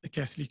 The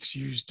Catholics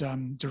used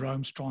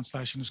Jerome's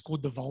translation. It's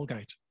called the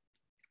Vulgate.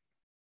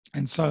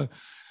 And so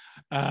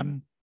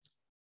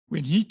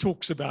when he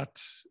talks about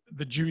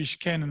the Jewish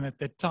canon at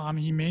that time,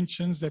 he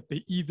mentions that they're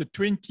either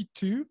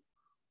 22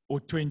 or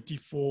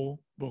 24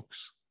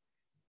 books.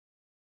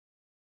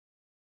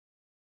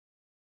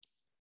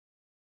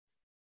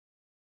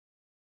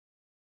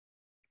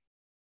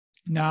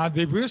 Now,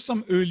 there were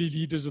some early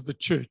leaders of the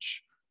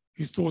church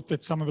who thought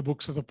that some of the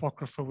books of the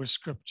Apocrypha were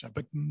scripture,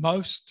 but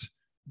most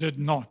did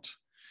not.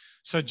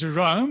 So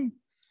Jerome,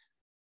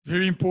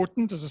 very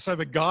important, as I say,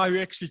 the guy who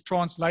actually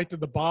translated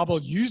the Bible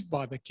used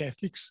by the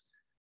Catholics,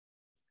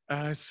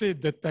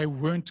 said that they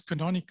weren't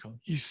canonical.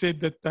 He said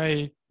that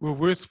they were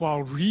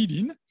worthwhile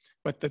reading,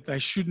 but that they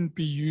shouldn't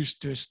be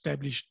used to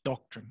establish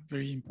doctrine.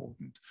 Very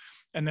important.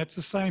 And that's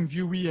the same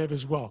view we have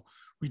as well.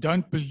 We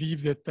don't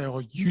believe that they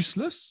are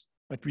useless,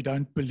 but we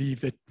don't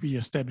believe that we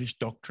establish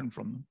doctrine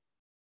from them.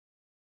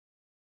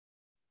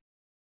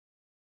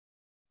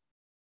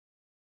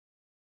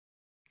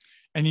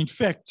 And in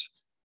fact,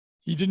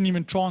 he didn't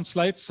even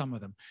translate some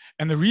of them.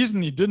 And the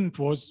reason he didn't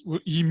was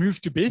he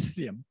moved to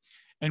Bethlehem.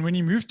 And when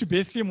he moved to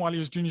Bethlehem while he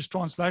was doing his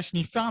translation,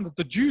 he found that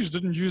the Jews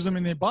didn't use them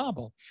in their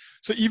Bible.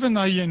 So even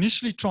though he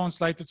initially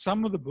translated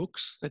some of the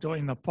books that are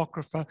in the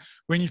Apocrypha,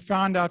 when he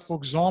found out, for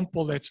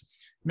example, that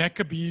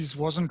Maccabees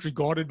wasn't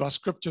regarded by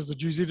scriptures, the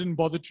Jews, he didn't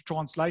bother to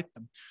translate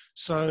them.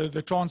 So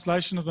the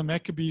translation of the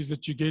Maccabees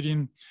that you get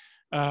in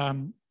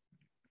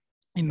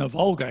the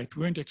Vulgate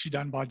weren't actually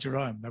done by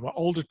Jerome. They were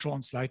older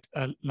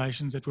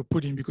translations that were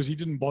put in because he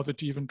didn't bother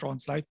to even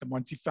translate them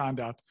once he found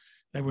out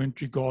they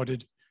weren't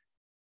regarded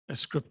as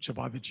scripture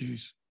by the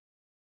Jews.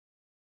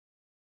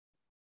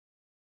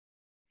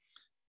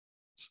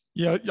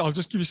 Yeah, I'll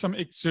just give you some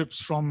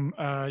excerpts from,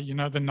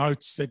 the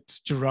notes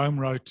that Jerome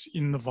wrote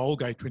in the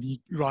Vulgate when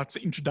he writes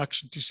an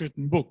introduction to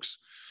certain books.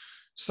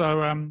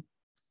 So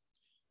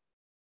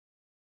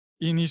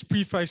in his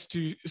preface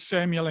to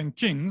Samuel and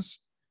Kings,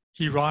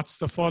 he writes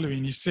the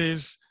following. He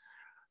says,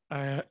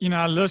 in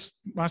our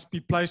list must be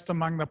placed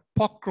among the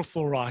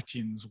apocryphal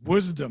writings,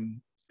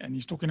 wisdom, and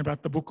he's talking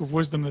about the book of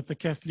wisdom that the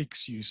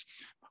Catholics use,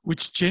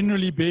 which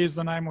generally bears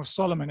the name of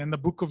Solomon, and the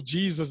book of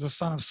Jesus, the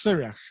son of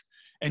Sirach,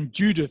 and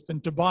Judith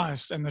and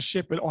Tobias and the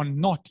shepherd are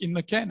not in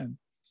the canon.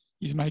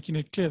 He's making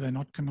it clear they're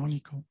not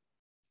canonical.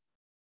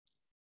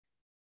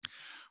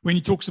 When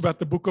he talks about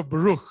the book of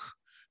Baruch,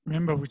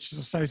 remember, which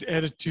is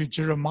added to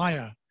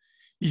Jeremiah,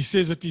 he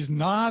says it is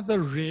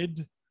neither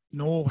read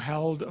nor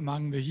held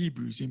among the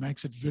Hebrews. He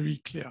makes it very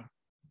clear.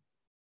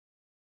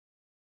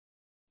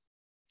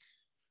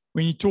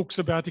 When he talks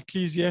about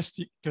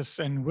Ecclesiasticus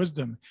and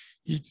wisdom,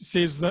 he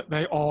says that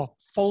they are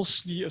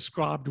falsely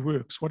ascribed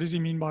works. What does he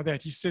mean by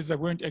that? He says they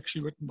weren't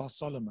actually written by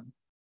Solomon,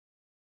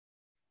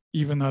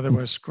 even though they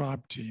were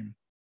ascribed to him.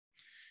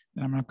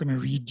 And I'm not going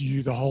to read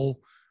you the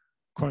whole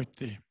quote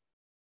there.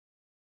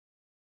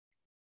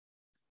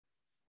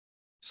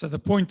 So the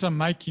point I'm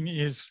making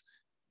is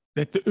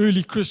that the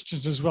early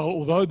Christians as well,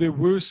 although there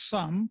were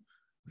some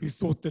who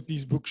thought that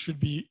these books should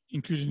be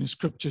included in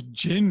Scripture,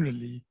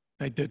 generally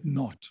they did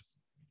not.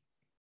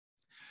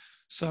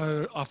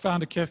 So I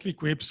found a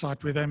Catholic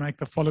website where they make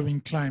the following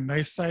claim.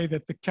 They say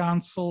that the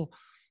Council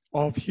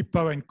of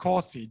Hippo and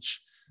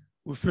Carthage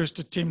were first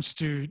attempts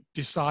to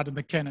decide on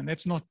the canon.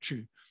 That's not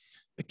true.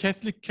 The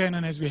Catholic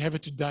canon as we have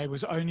it today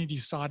was only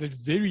decided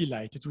very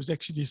late. It was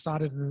actually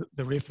decided in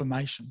the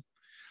Reformation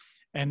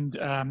and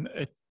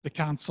at the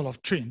Council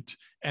of Trent,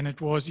 and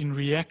it was in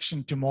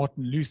reaction to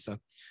Martin Luther,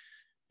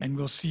 and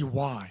we'll see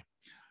why.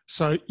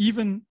 So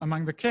even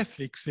among the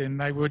Catholics, then,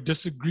 they were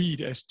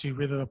disagreed as to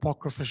whether the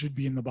Apocrypha should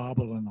be in the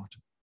Bible or not.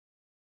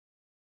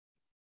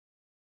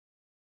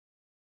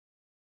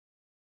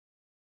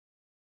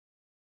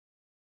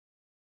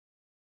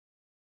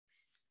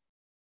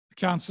 The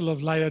Council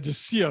of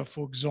Laodicea,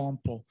 for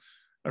example,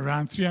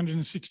 around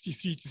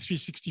 363 to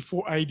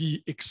 364 AD,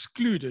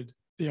 excluded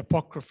the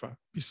Apocrypha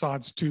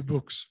besides two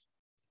books.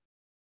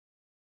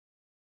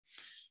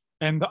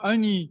 And the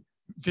only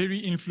very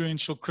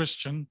influential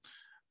Christian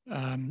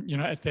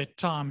at that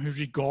time who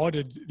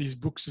regarded these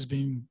books as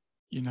being,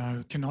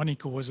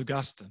 canonical was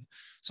Augustine.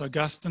 So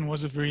Augustine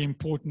was a very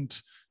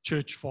important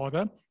church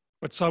father,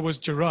 but so was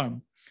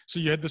Jerome. So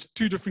you had these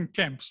two different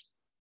camps.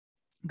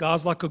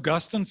 Guys like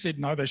Augustine said,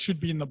 no, they should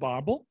be in the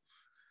Bible.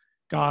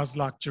 Guys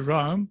like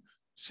Jerome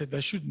said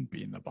they shouldn't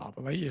be in the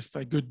Bible. Yes,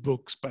 they're good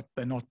books, but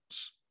they're not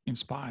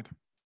inspired.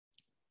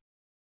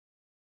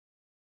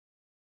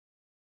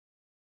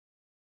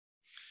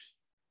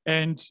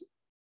 And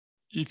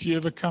if you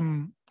ever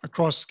come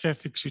across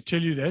Catholics who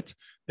tell you that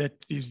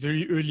these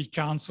very early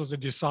councils have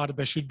decided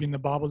they should be in the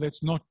Bible,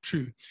 that's not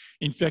true.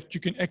 In fact, you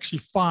can actually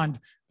find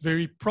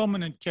very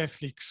prominent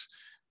Catholics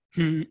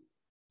who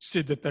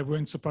said that they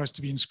weren't supposed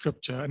to be in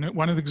Scripture. And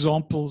one of the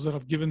examples that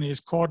I've given there is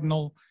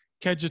Cardinal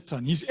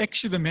Cajetan. He's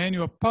actually the man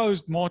who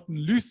opposed Martin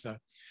Luther.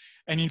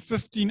 And in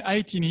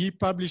 1518, he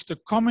published a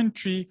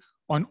commentary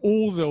on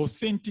all the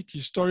authentic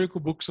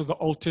historical books of the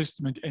Old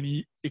Testament, and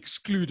he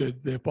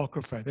excluded the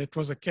Apocrypha. That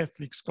was a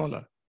Catholic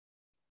scholar.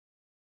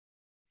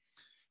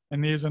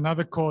 And there's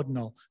another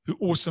cardinal who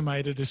also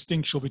made a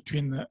distinction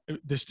between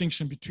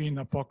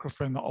the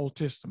Apocrypha and the Old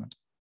Testament.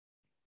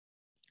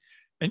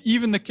 And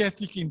even the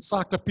Catholic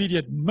Encyclopedia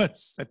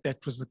admits that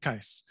that was the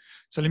case.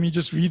 So let me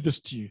just read this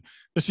to you.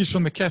 This is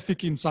from the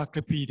Catholic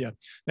Encyclopedia.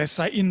 They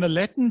say, in the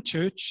Latin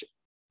Church,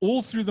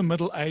 all through the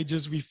Middle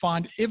Ages, we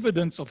find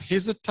evidence of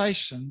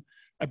hesitation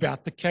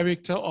about the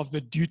character of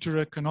the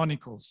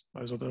deuterocanonicals.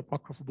 Those are the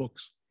apocryphal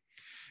books.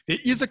 There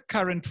is a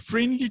current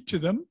friendly to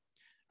them,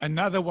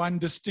 another one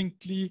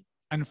distinctly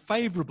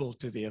unfavorable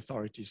to the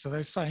authorities. So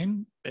they're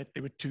saying that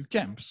there were two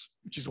camps,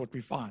 which is what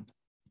we find.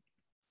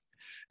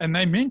 And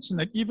they mention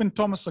that even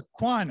Thomas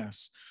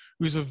Aquinas,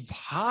 who's a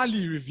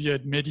highly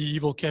revered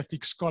medieval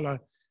Catholic scholar,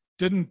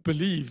 didn't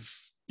believe,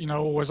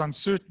 or was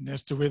uncertain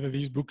as to whether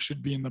these books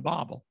should be in the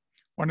Bible.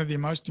 One of their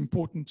most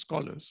important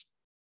scholars.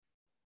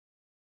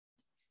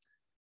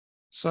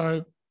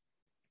 So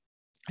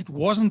it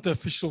wasn't the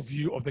official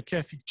view of the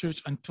Catholic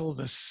Church until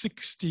the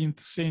 16th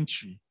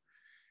century,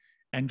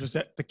 and was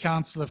at the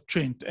Council of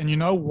Trent. And you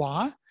know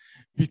why?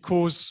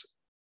 Because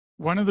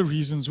one of the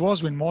reasons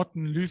was when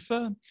Martin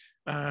Luther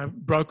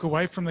broke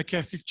away from the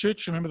Catholic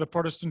Church, remember the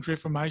Protestant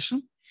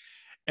Reformation?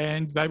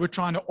 And they were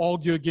trying to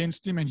argue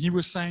against him, and he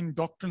was saying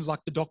doctrines like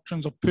the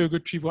doctrines of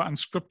purgatory were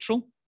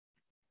unscriptural.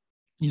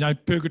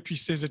 Purgatory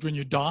says that when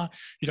you die,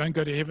 you don't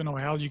go to heaven or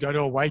hell, you go to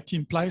a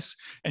waiting place,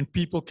 and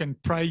people can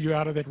pray you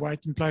out of that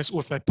waiting place, or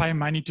if they pay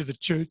money to the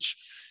church,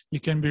 you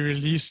can be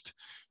released.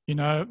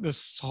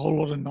 This whole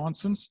lot of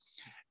nonsense.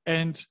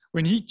 And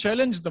when he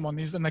challenged them on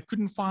these, and they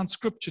couldn't find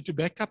scripture to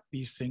back up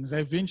these things,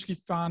 they eventually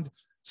found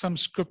some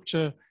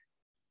scripture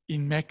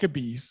in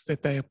Maccabees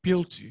that they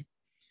appealed to.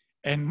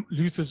 And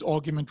Luther's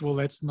argument, well,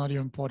 that's not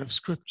even part of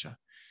scripture.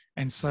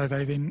 And so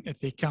they then, at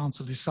their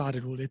council,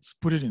 decided, well, let's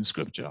put it in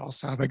scripture.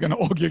 Else how are they going to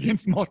argue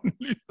against Martin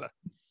Luther?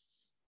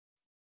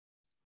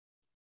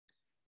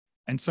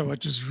 And so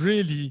it was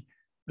really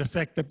the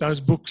fact that those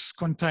books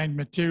contained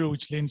material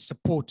which lends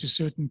support to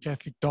certain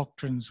Catholic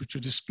doctrines which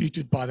were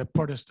disputed by the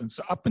Protestants.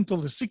 So up until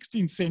the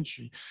 16th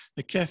century,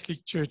 the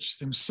Catholic Church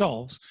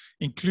themselves,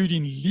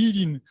 including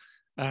leading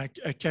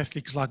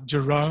Catholics like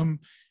Jerome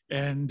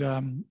and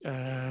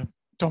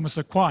Thomas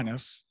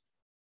Aquinas,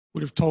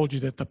 would have told you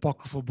that the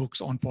apocryphal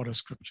books aren't part of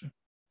scripture.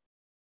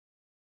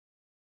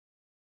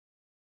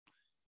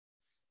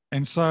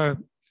 And so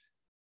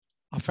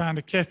I found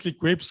a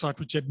Catholic website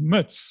which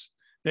admits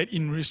that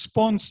in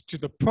response to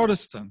the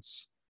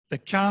Protestants, the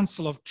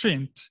Council of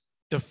Trent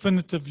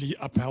definitively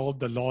upheld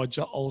the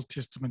larger Old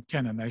Testament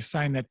canon. They're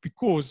saying that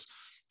because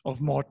of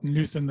Martin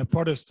Luther and the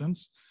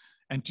Protestants,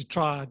 and to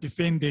try to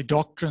defend their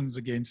doctrines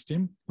against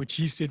him, which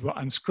he said were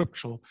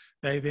unscriptural,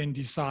 they then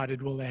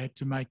decided, well, they had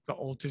to make the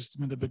Old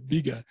Testament a bit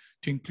bigger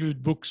to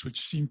include books which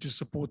seemed to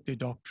support their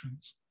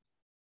doctrines.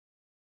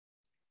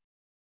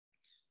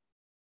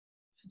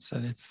 And so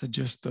that's the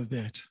gist of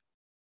that.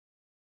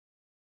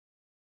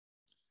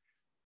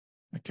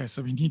 Okay,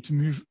 so we need to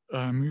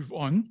move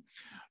on.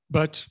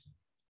 But,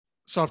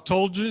 so I've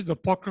told you the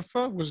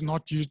Apocrypha was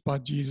not used by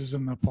Jesus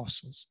and the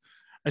apostles.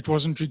 It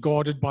wasn't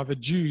regarded by the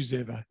Jews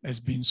ever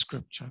as being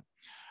scripture.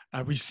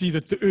 We see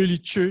that the early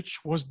church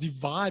was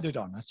divided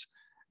on it.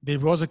 There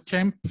was a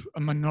camp, a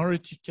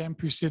minority camp,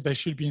 who said they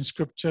should be in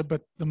scripture,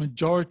 but the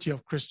majority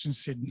of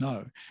Christians said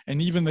no.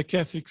 And even the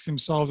Catholics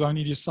themselves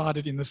only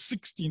decided in the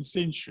 16th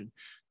century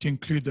to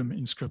include them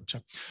in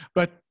scripture.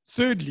 But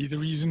thirdly, the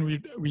reason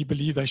we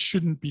believe they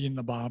shouldn't be in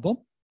the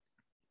Bible,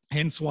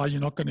 hence why you're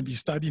not going to be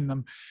studying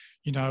them,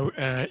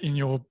 in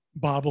your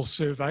Bible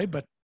survey,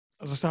 but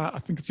as I say, I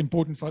think it's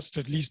important for us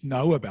to at least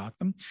know about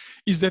them,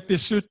 is that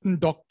there's certain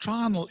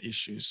doctrinal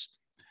issues.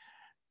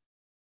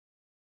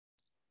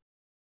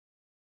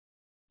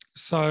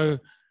 So,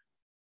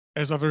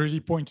 as I've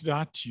already pointed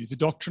out to you, the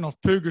doctrine of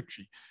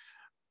purgatory.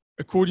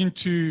 According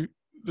to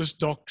this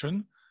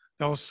doctrine,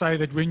 they'll say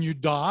that when you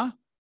die,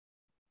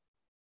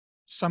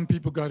 some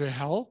people go to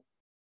hell,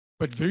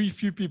 but very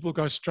few people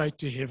go straight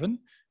to heaven,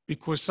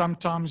 because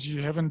sometimes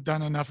you haven't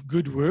done enough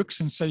good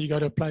works, and so you go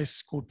to a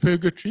place called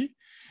purgatory,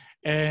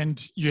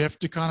 and you have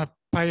to kind of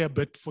pay a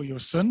bit for your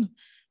sin,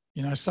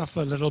 suffer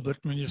a little bit.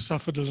 When you've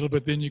suffered a little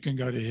bit, then you can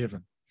go to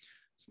heaven.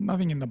 There's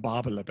nothing in the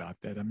Bible about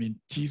that. I mean,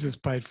 Jesus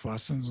paid for our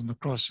sins on the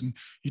cross, and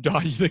you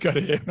die, you either go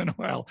to heaven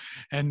or hell,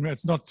 and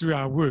it's not through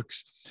our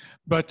works.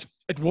 But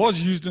it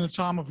was used in the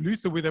time of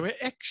Luther, where they were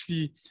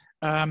actually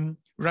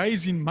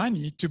raising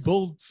money to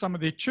build some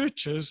of their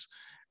churches.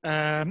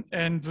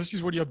 And this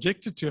is what he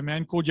objected to. A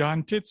man called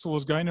Johann Tetzel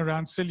was going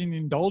around selling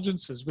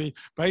indulgences, where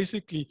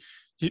basically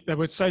they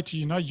would say to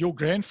you, your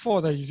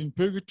grandfather is in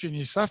purgatory and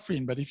he's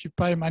suffering, but if you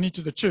pay money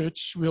to the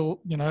church,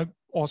 we'll,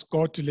 ask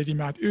God to let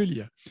him out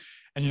earlier.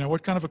 And,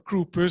 what kind of a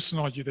cruel person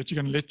are you that you're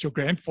going to let your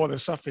grandfather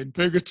suffer in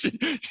purgatory,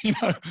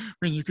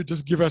 when you could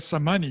just give us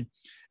some money?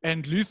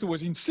 And Luther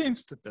was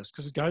incensed at this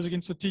because it goes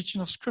against the teaching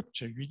of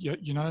Scripture.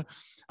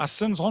 Our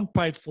sins aren't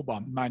paid for by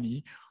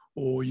money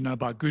or,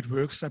 by good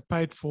works. They're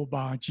paid for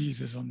by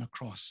Jesus on the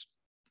cross.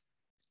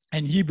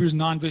 And Hebrews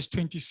 9 verse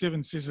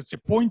 27 says it's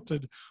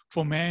appointed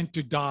for man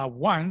to die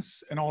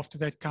once, and after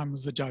that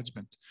comes the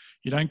judgment.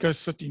 You don't go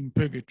sit in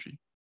purgatory.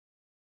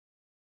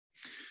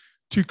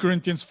 2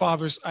 Corinthians 5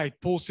 verse 8,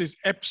 Paul says,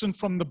 absent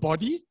from the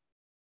body,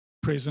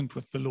 present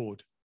with the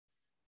Lord.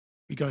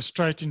 We go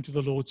straight into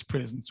the Lord's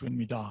presence when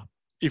we die,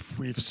 if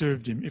we've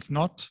served him. If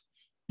not,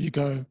 you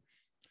go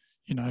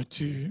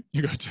to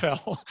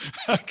hell.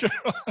 Okay,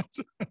 right.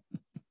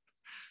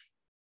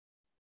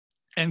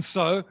 And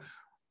so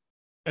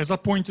as I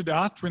pointed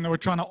out, when they were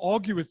trying to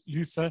argue with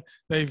Luther,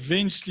 they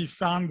eventually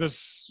found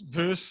this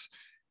verse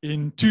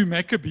in 2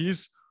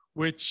 Maccabees,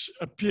 which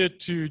appeared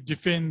to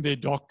defend their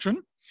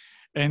doctrine.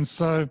 And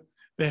so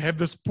they have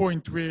this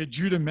point where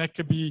Judah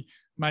Maccabee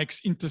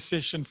makes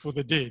intercession for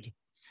the dead.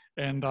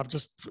 And I've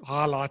just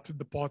highlighted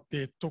the part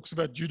there. It talks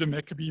about Judah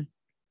Maccabee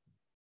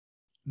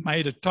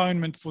made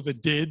atonement for the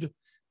dead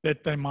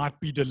that they might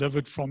be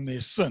delivered from their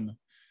sin.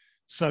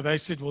 So they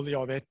said, well,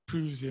 yeah, that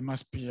proves there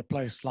must be a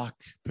place like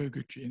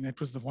purgatory. And that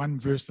was the one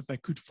verse that they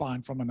could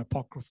find from an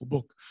apocryphal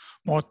book.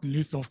 Martin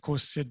Luther, of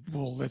course, said,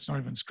 well, that's not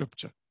even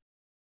scripture.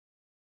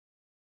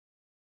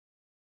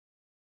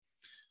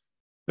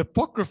 The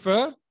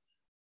Apocrypha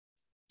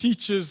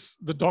teaches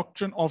the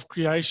doctrine of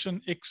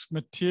creation ex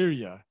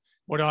materia.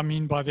 What do I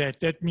mean by that?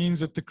 That means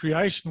that the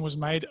creation was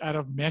made out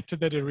of matter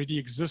that already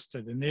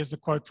existed. And there's the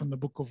quote from the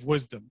Book of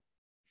Wisdom,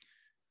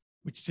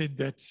 which said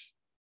that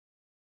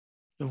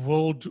the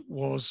world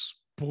was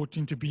brought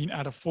into being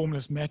out of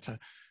formless matter.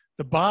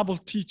 The Bible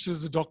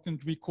teaches the doctrine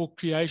we call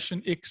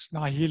creation ex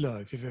nihilo,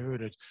 if you've ever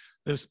heard it.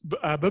 The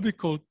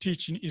biblical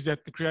teaching is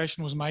that the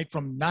creation was made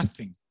from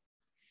nothing.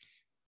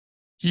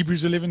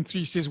 Hebrews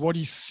 11:3 says, what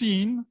is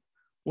seen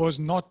was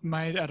not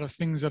made out of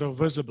things that are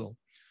visible.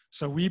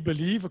 So we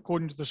believe,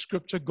 according to the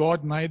scripture,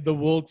 God made the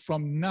world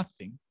from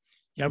nothing.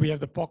 Yeah, we have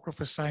the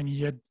Apocrypha saying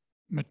he had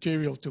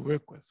material to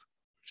work with,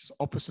 which is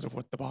opposite of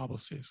what the Bible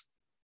says.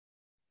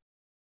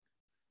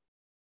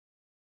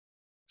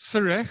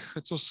 Sirach,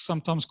 it's also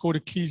sometimes called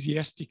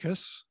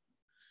Ecclesiasticus,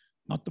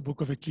 not the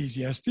book of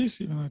Ecclesiastes,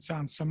 even though it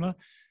sounds similar,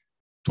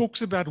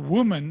 talks about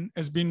woman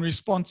as being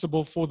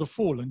responsible for the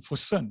fall and for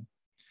sin.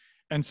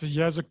 And so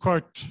here's a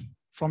quote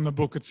from the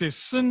book. It says,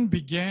 sin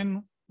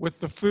began with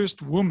the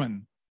first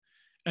woman,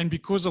 and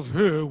because of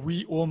her,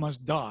 we all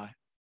must die.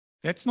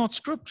 That's not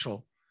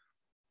scriptural.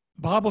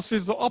 The Bible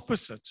says the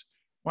opposite.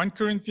 1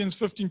 Corinthians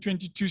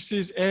 15:22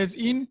 says, as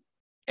in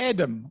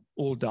Adam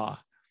all die.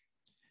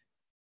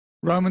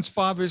 Romans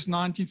 5 verse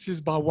 19 says,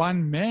 by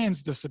one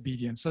man's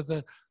disobedience. So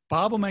the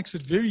Bible makes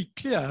it very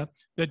clear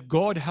that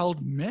God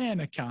held man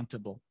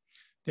accountable,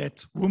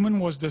 that woman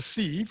was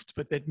deceived,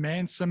 but that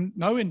man sinned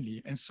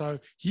knowingly. And so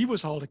he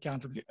was held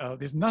accountable.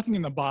 There's nothing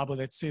in the Bible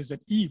that says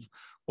that Eve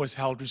was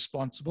held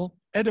responsible.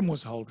 Adam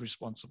was held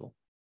responsible.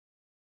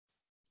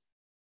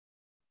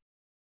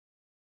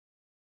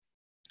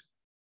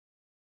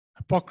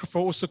 Apocrypha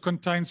also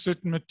contains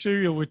certain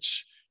material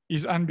which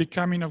is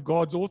unbecoming of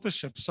God's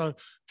authorship. So,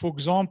 for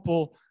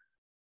example,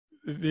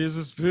 there's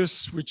this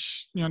verse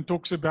which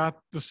talks about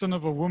the sin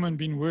of a woman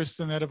being worse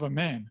than that of a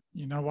man.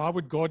 Why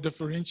would God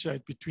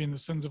differentiate between the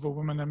sins of a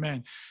woman and a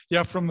man?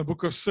 Yeah, from the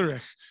book of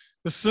Sirach,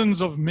 the sins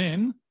of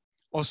men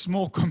are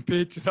small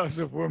compared to those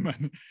of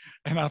women.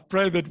 And I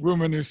pray that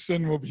women who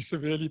sin will be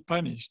severely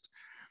punished.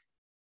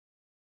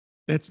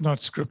 That's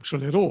not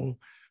scriptural at all.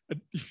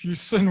 If you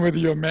sin, whether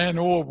you're a man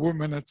or a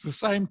woman, it's the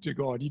same to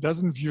God. He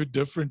doesn't view it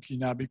differently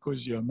now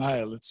because you're a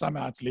male.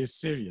 Somehow it's less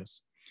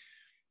serious.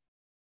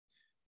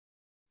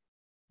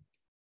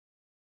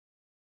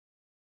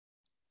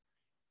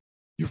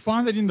 You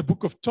find that in the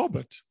book of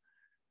Tobit,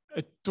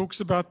 it talks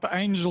about the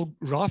angel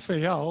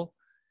Raphael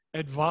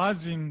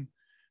advising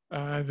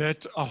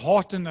that a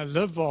heart and a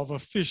liver of a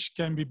fish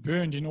can be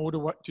burned in order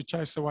to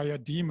chase away a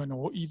demon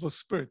or evil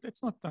spirit.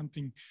 That's not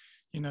something,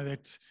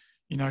 that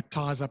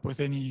ties up with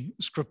any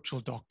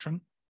scriptural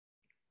doctrine.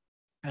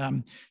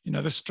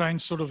 The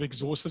strange sort of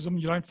exorcism,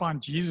 you don't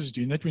find Jesus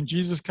doing that. When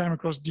Jesus came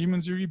across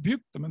demons, he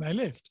rebuked them and they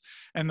left.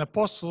 And the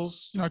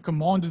apostles,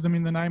 commanded them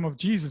in the name of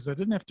Jesus. They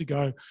didn't have to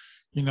go,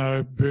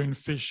 burn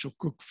fish or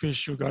cook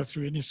fish or go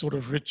through any sort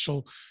of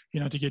ritual,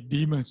 to get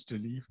demons to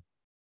leave.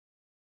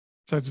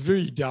 So it's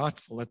very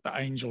doubtful that the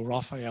angel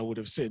Raphael would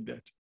have said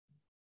that.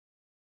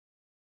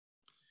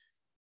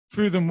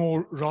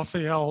 Furthermore,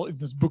 Raphael in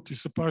this book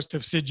is supposed to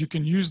have said you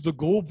can use the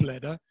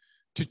gallbladder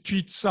to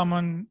treat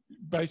someone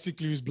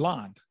basically who's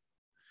blind.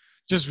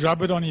 Just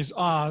rub it on his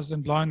eyes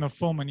and blow in the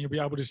film and he'll be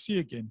able to see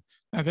again.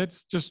 Now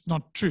that's just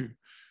not true.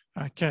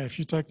 Okay, if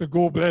you take the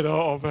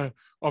gallbladder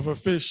of a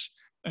fish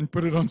and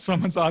put it on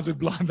someone's eyes who are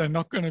blind, they're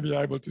not going to be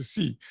able to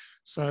see.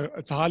 So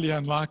it's highly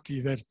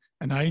unlikely that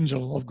an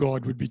angel of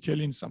God would be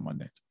telling someone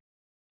that.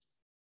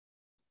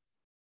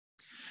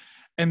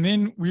 And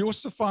then we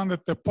also found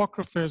that the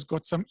Apocrypha has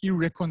got some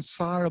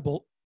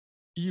irreconcilable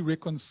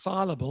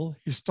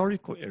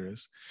historical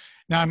errors.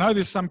 Now, I know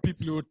there's some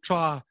people who would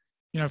try,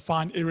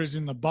 find errors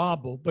in the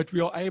Bible, but we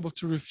are able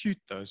to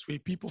refute those. Where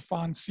people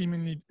find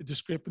seemingly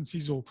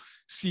discrepancies or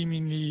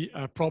seemingly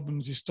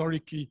problems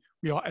historically,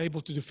 we are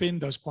able to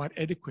defend those quite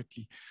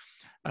adequately.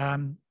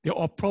 There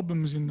are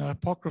problems in the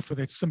Apocrypha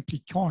that simply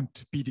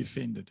can't be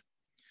defended.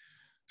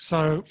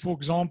 So, for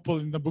example,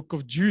 in the book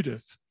of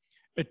Judith,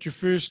 it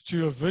refers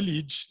to a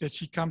village that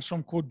she comes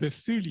from called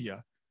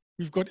Bethulia.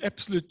 We've got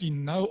absolutely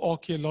no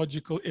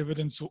archaeological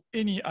evidence or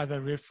any other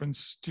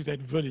reference to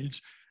that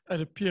village. It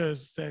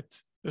appears that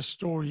the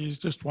story is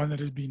just one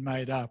that has been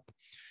made up,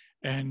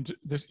 and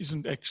this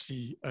isn't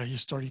actually a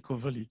historical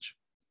village.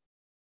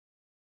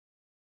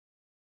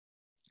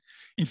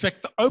 In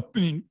fact, the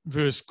opening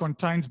verse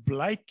contains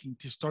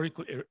blatant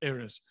historical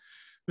errors.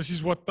 This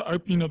is what the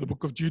opening of the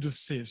book of Judith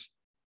says.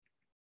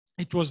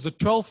 It was the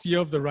 12th year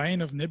of the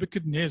reign of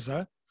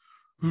Nebuchadnezzar,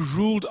 who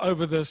ruled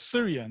over the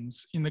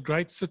Assyrians in the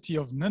great city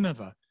of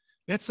Nineveh.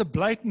 That's a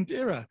blatant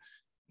error.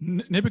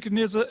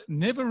 Nebuchadnezzar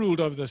never ruled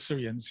over the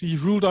Assyrians. He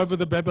ruled over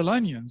the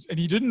Babylonians, and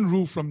he didn't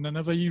rule from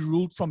Nineveh. He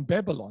ruled from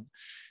Babylon.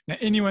 Now,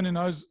 anyone who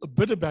knows a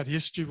bit about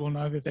history will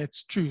know that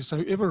that's true. So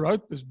whoever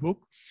wrote this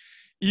book,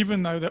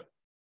 even though that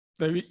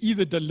they were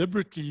either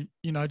deliberately,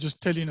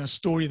 just telling a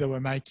story they were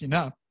making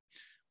up,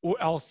 or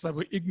else they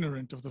were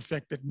ignorant of the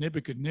fact that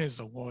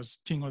Nebuchadnezzar was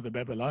king of the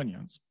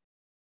Babylonians.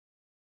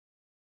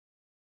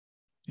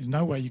 There's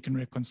no way you can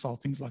reconcile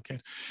things like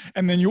that.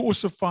 And then you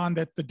also find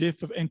that the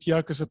death of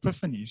Antiochus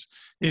Epiphanes,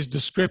 there's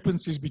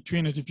discrepancies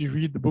between it if you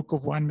read the book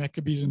of 1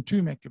 Maccabees and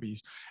 2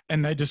 Maccabees,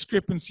 and they're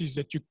discrepancies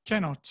that you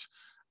cannot,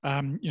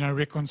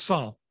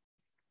 reconcile.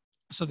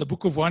 So the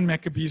book of 1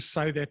 Maccabees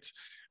say that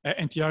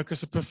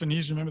Antiochus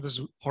Epiphanes, remember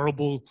this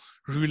horrible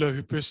ruler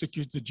who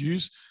persecuted the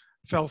Jews,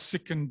 fell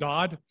sick and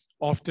died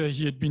after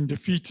he had been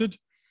defeated,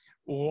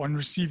 or on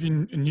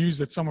receiving news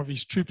that some of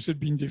his troops had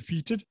been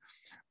defeated.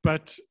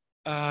 But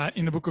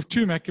in the book of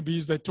 2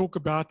 Maccabees, they talk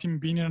about him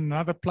being in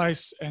another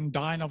place and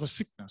dying of a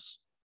sickness.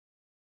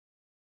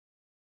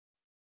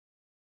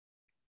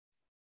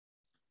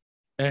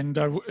 And,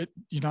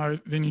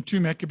 then in 2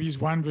 Maccabees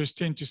 1, verse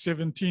 10 to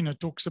 17, it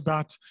talks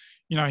about,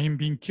 him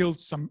being killed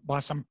by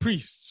some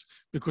priests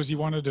because he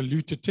wanted to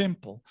loot a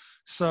temple.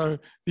 So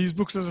these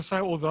books, as I say,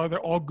 although they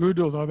are good,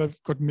 although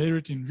they've got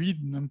merit in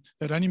reading them,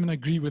 they don't even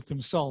agree with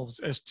themselves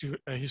as to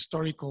a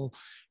historical,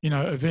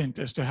 event,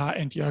 as to how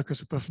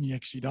Antiochus Epiphanes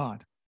actually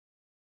died.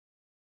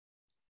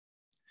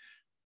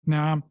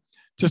 Now,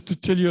 just to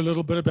tell you a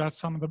little bit about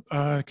some of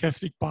the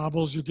Catholic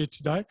Bibles you get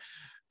today.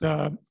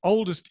 The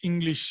oldest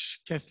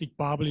English Catholic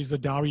Bible is the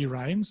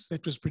Douay-Rheims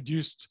that was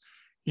produced,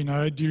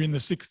 during the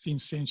 16th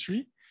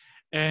century.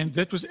 And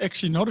that was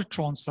actually not a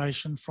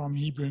translation from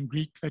Hebrew and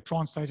Greek. They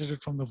translated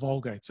it from the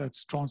Vulgate. So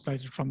it's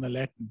translated from the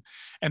Latin.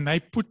 And they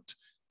put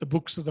the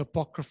books of the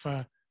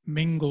Apocrypha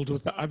mingled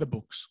with the other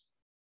books,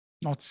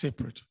 not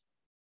separate.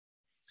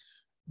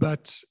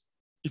 But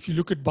if you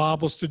look at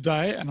Bibles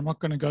today, and I'm not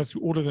going to go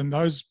through all of them,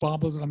 those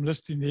Bibles that I'm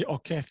listing there are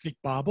Catholic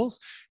Bibles.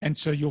 And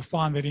so you'll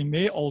find that in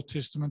their Old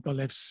Testament, they'll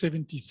have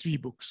 73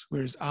 books,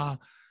 whereas our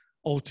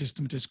Old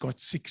Testament has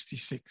got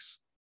 66.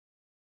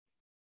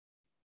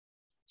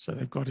 So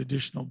they've got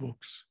additional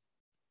books.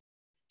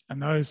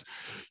 And those,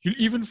 you'll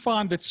even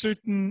find that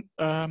certain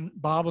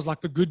Bibles,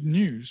 like the Good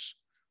News,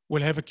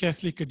 will have a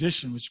Catholic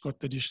edition, which got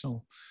the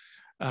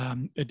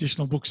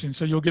additional books in.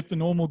 So you'll get the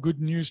normal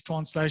Good News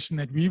translation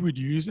that we would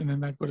use, and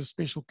then they've got a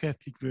special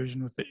Catholic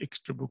version with the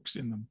extra books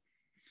in them.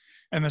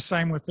 And the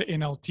same with the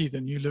NLT, the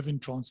New Living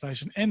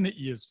Translation, and the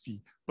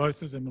ESV.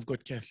 Both of them have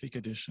got Catholic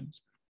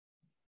editions.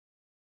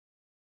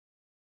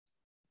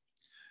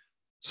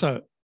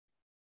 So,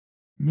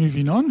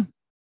 moving on.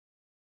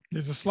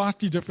 There's a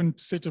slightly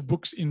different set of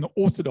books in the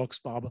Orthodox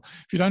Bible.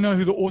 If you don't know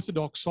who the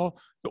Orthodox are,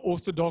 the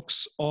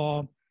Orthodox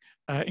are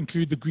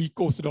include the Greek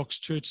Orthodox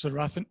Church, the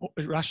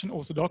Russian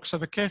Orthodox. So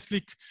the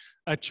Catholic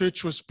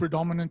Church was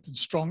predominant and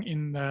strong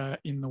in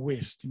the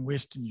West, in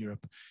Western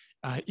Europe.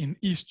 In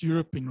East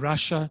Europe, in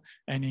Russia,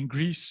 and in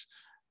Greece,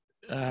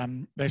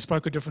 they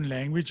spoke a different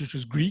language, which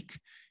was Greek.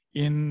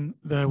 In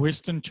the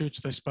Western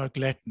Church, they spoke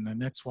Latin, and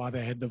that's why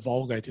they had the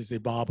Vulgate as their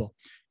Bible.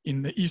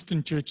 In the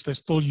Eastern Church, they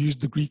still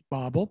used the Greek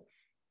Bible.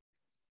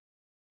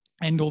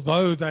 And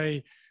although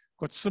they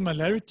got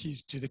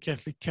similarities to the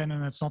Catholic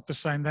canon, it's not the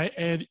same. They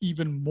add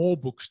even more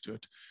books to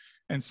it.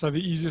 And so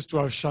the easiest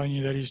way of showing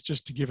you that is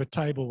just to give a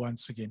table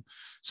once again.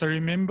 So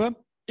remember,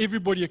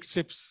 everybody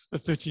accepts the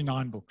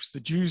 39 books.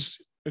 The Jews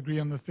agree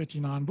on the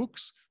 39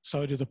 books,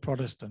 so do the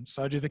Protestants,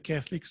 so do the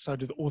Catholics, so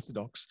do the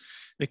Orthodox.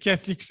 The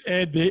Catholics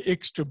add their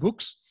extra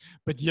books,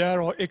 but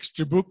here are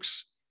extra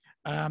books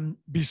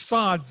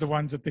besides the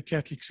ones that the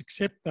Catholics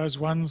accept. Those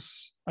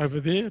ones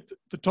over there at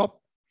the top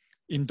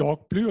in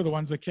dark blue are the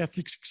ones the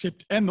Catholics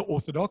accept and the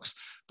Orthodox,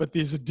 but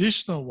there's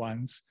additional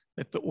ones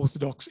that the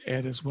Orthodox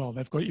add as well.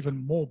 They've got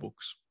even more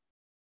books.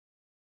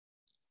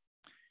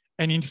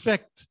 And in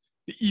fact,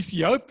 the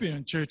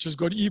Ethiopian church has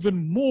got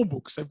even more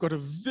books. They've got a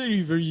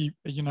very, very,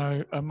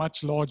 a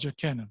much larger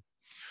canon.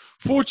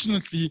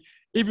 Fortunately,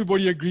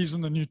 everybody agrees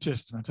on the New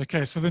Testament.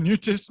 Okay, so the New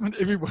Testament,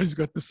 everybody's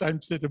got the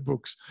same set of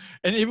books.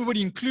 And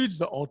everybody includes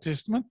the Old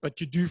Testament, but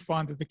you do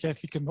find that the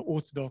Catholic and the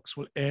Orthodox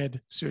will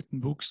add certain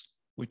books,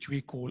 which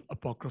we call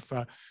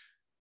Apocrypha.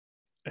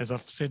 As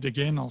I've said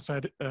again, I'll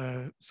say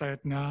it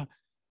now,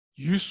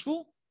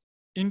 useful,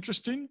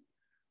 interesting,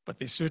 but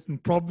there's certain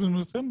problems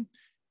with them.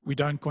 We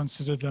don't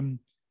consider them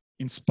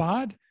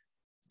inspired.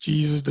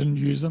 Jesus didn't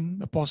use them,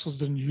 apostles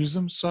didn't use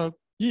them. So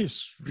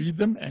yes, read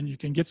them and you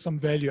can get some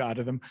value out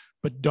of them,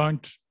 but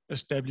don't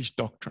establish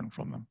doctrine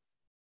from them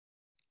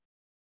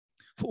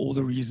for all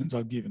the reasons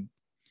I've given.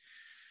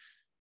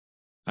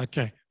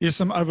 Okay, here's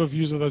some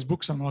overviews of those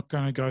books. I'm not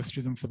going to go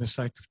through them for the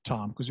sake of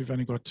time because we've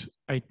only got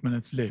 8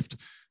 minutes left.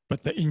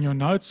 But in your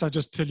notes, I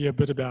just tell you a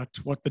bit about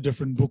what the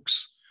different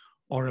books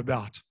are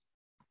about.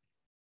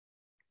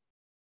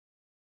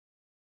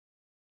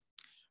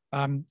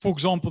 For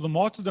example, the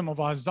martyrdom of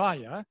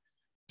Isaiah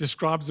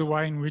describes the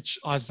way in which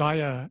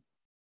Isaiah,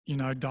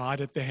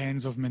 died at the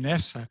hands of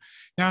Manasseh.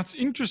 Now, it's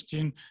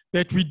interesting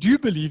that we do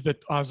believe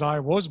that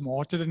Isaiah was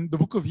martyred, and the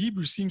book of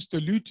Hebrews seems to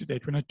allude to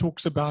that when it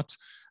talks about,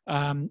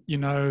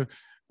 the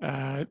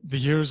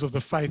years of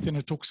the faith, and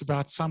it talks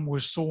about some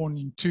were sawn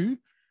in two.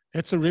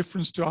 That's a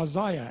reference to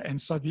Isaiah.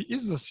 And so there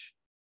is this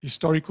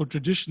historical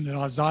tradition that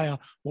Isaiah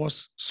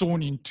was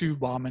sawn in two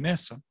by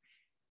Manasseh.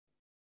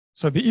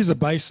 So there is a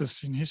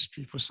basis in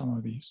history for some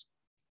of these.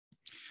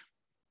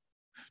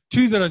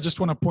 Two that I just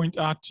want to point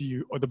out to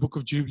you are the book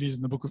of Jubilees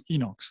and the book of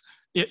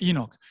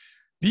Enoch.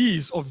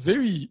 These are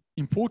very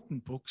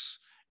important books.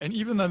 And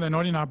even though they're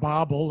not in our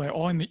Bible, they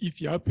are in the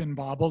Ethiopian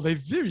Bible, they're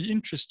very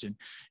interesting.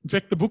 In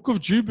fact, the book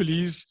of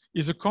Jubilees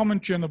is a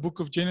commentary on the book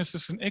of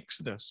Genesis and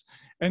Exodus.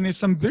 And there's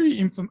some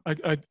very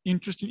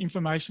interesting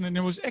information, and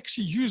it was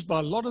actually used by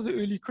a lot of the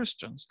early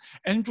Christians.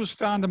 And it was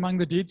found among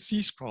the Dead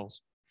Sea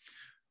Scrolls.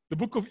 The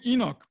book of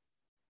Enoch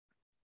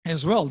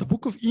as well. The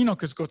book of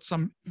Enoch has got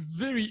some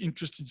very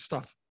interesting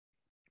stuff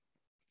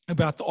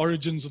about the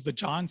origins of the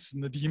giants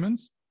and the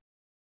demons.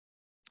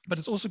 But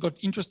it's also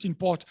got interesting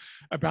part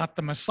about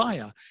the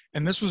Messiah.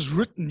 And this was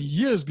written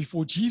years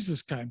before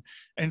Jesus came.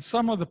 And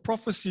some of the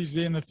prophecies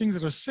there and the things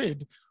that are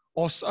said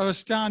are so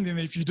astounding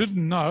that if you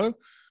didn't know,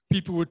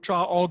 people would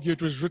try to argue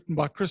it was written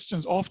by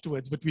Christians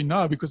afterwards. But we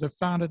know because they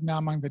found it now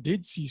among the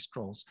Dead Sea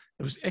Scrolls.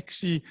 There was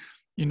actually,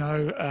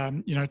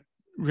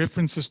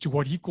 references to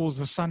what he calls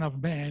the Son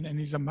of Man and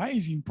his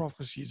amazing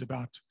prophecies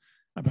about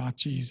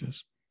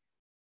Jesus.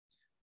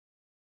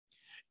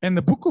 And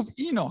the book of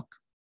Enoch,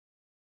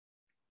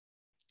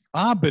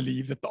 I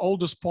believe that the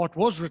oldest part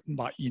was written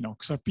by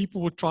Enoch. So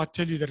people would try to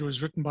tell you that it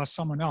was written by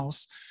someone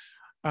else.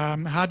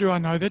 How do I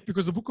know that?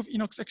 Because the book of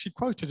Enoch is actually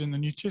quoted in the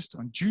New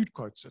Testament. Jude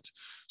quotes it.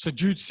 So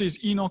Jude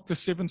says, Enoch, the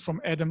seventh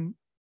from Adam,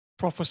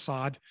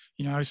 prophesied,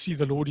 see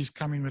the Lord is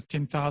coming with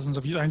 10,000s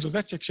of his angels.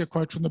 That's actually a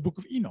quote from the book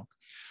of Enoch.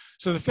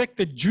 So the fact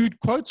that Jude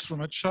quotes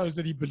from it shows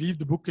that he believed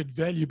the book had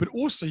value, but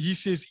also he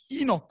says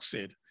Enoch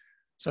said.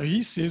 So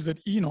he says that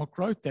Enoch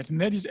wrote that, and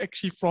that is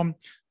actually from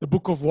the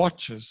book of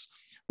Watches,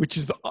 which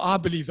is, I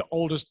believe, the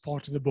oldest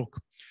part of the book.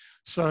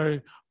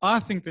 So I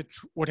think that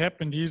what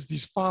happened is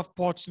these 5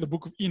 parts to the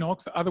book of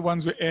Enoch, the other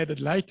ones were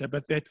added later,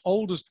 but that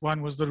oldest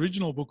one was the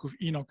original book of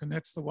Enoch, and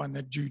that's the one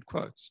that Jude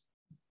quotes.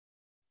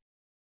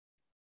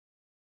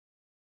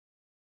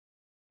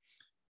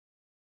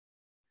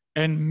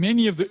 And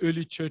many of the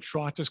early church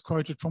writers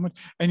quoted from it.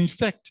 And in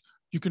fact,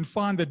 you can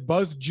find that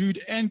both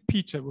Jude and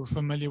Peter were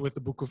familiar with the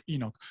book of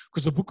Enoch,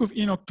 because the book of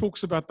Enoch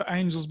talks about the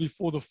angels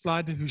before the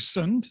flood who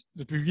sinned,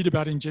 that we read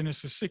about in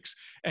Genesis 6,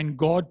 and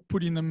God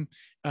putting them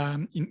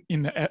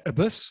in the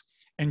abyss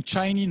and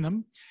chaining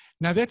them.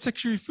 Now, that's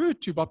actually referred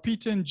to by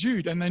Peter and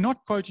Jude, and they're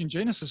not quoting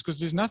Genesis because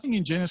there's nothing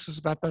in Genesis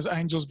about those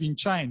angels being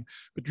chained.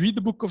 But read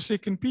the book of 2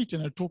 Peter,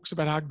 and it talks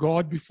about how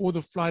God, before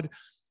the flood,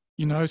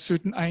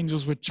 certain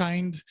angels were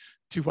chained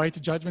to wait a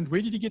judgment.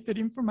 Where did he get that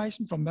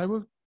information from? They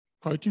were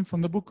quoting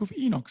from the book of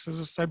Enoch. So as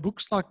I say,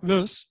 books like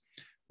this,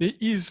 there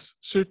is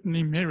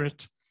certainly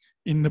merit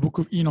in the book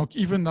of Enoch,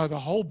 even though the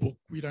whole book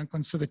we don't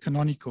consider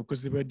canonical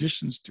because there were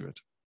additions to it.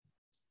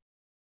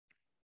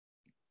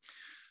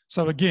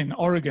 So again,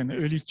 Origen, the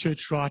early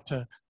church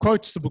writer,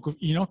 quotes the book of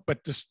Enoch,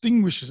 but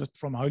distinguishes it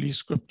from Holy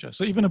Scripture.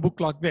 So even a book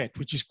like that,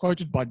 which is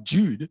quoted by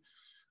Jude,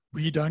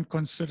 we don't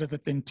consider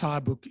that the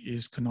entire book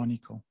is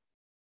canonical.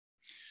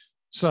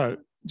 So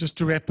just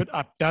to wrap it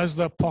up, does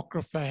the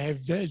Apocrypha have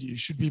value?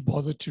 Should we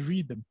bother to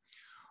read them?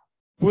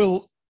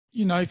 Well,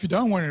 if you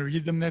don't want to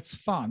read them, that's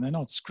fine. They're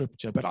not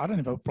scripture, but I don't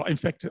have a problem. In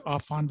fact, I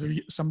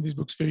find some of these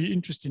books very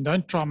interesting.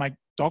 Don't try to make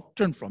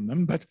doctrine from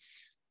them, but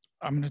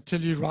I'm going to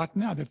tell you right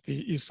now that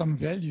there is some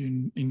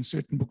value in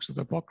certain books of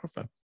the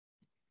Apocrypha.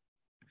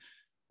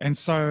 And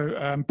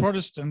so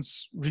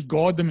Protestants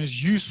regard them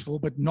as useful,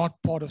 but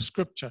not part of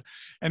scripture.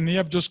 And they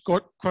have just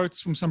got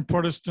quotes from some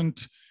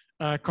Protestant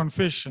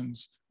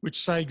confessions, which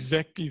say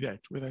exactly that,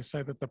 where they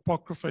say that the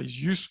Apocrypha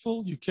is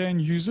useful, you can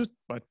use it,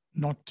 but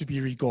not to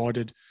be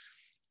regarded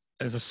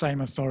as the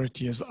same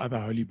authority as other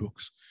holy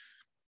books.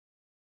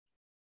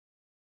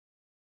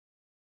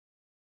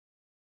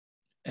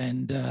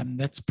 And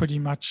that's pretty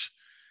much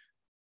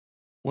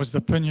was the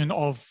opinion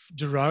of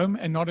Jerome,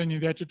 and not only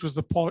that, it was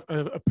the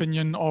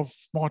opinion of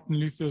Martin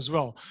Luther as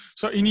well.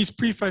 So in his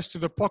preface to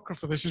the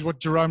Apocrypha, this is what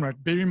Jerome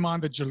wrote. Bear in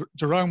mind that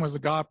Jerome was the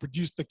guy who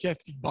produced the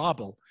Catholic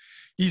Bible.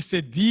 He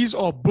said, these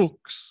are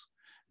books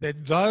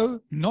that, though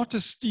not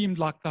esteemed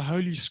like the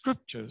Holy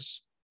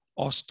Scriptures,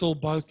 are still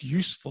both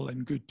useful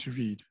and good to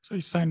read. So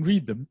he's saying,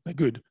 read them. They're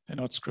good. They're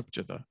not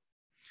scripture, though.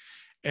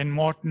 And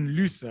Martin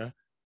Luther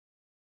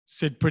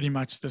said pretty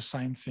much the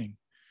same thing.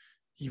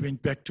 He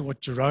went back to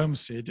what Jerome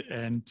said,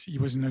 and he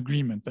was in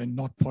agreement. They're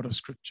not part of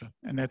scripture.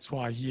 And that's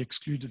why he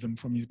excluded them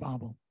from his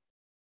Bible.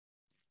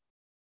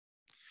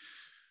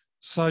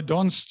 So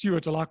Don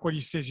Stewart, I like what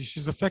he says. He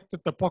says, the fact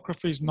that the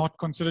Apocrypha is not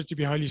considered to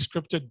be Holy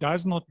Scripture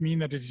does not mean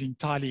that it is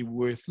entirely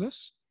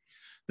worthless.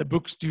 the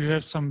books do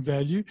have some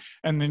value.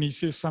 And then he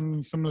says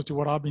something similar to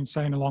what I've been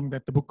saying along,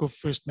 that the book of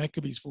First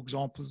Maccabees, for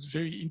example, is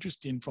very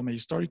interesting from a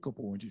historical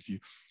point of view.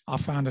 I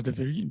found it a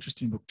very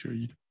interesting book to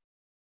read.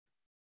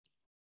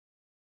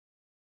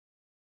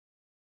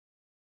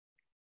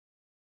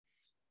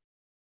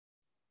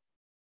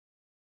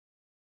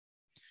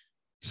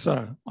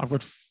 So I've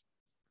got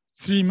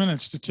 3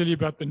 minutes to tell you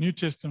about the New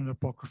Testament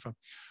Apocrypha.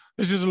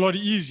 This is a lot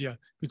easier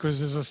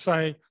because, as I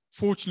say,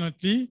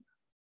 fortunately,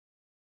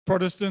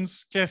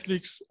 Protestants,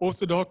 Catholics,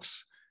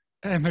 Orthodox,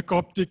 and the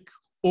Coptic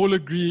all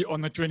agree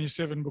on the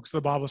 27 books of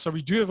the Bible. So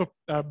we do have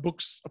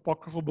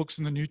apocryphal books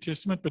in the New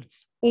Testament, but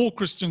all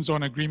Christians are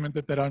in agreement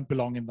that they don't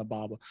belong in the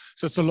Bible.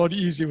 So it's a lot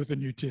easier with the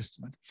New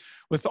Testament.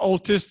 With the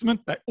Old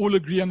Testament, they all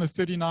agree on the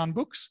 39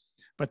 books,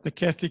 but the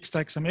Catholics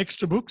take some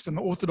extra books, and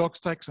the Orthodox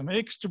take some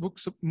extra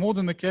books, more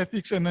than the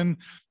Catholics, and then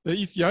the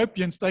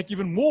Ethiopians take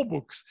even more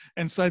books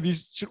and say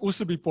these should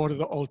also be part of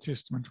the Old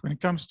Testament. When it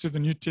comes to the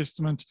New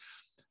Testament,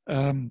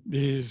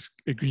 there's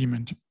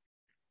agreement.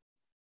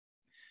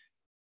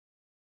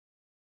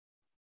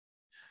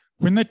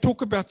 When they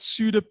talk about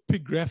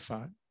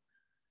pseudepigrapha,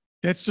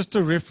 that's just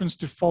a reference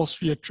to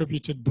falsely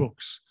attributed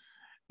books.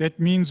 That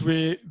means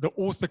where the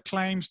author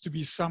claims to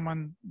be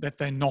someone that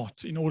they're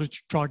not, in order to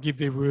try to give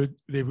their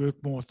work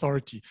more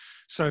authority.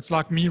 So it's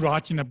like me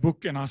writing a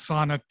book and I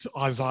sign it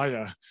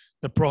Isaiah,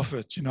 the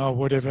prophet,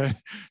 whatever,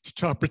 to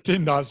try to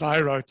pretend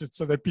Isaiah wrote it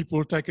so that people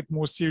will take it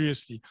more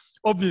seriously.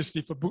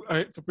 Obviously, for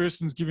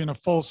persons given a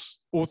false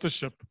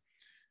authorship,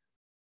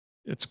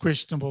 it's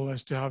questionable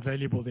as to how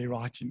valuable their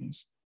writing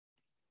is.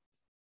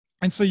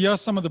 And so here are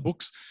some of the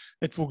books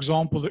that, for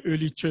example, the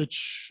early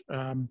church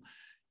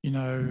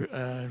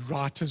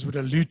writers would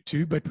allude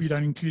to, but we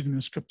don't include in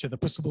the scripture. The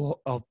Epistle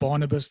of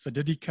Barnabas, the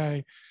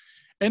Didache.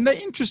 And they're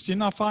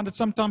interesting. I find it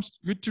sometimes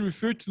good to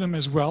refer to them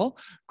as well,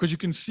 because you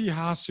can see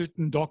how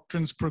certain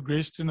doctrines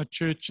progressed in the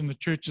church and the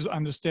church's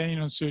understanding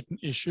on certain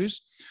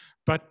issues,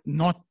 but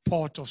not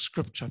part of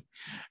scripture.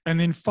 And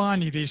then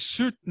finally, there's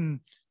certain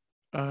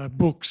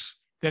books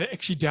that are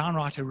actually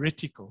downright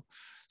heretical.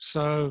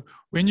 So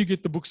when you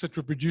get the books that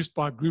were produced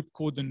by a group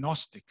called the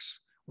Gnostics,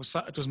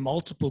 it was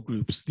multiple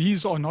groups.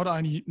 These are not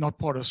only not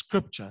part of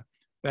scripture,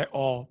 they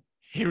are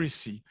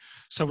heresy.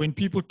 So when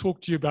people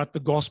talk to you about the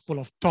Gospel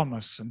of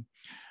Thomas and,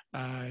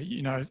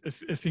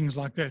 things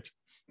like that,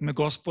 and the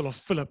Gospel of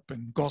Philip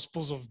and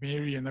Gospels of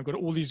Mary, and they've got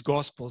all these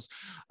Gospels.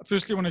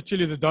 Firstly, I want to tell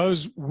you that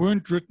those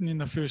weren't written in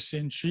the first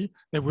century.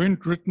 They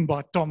weren't written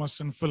by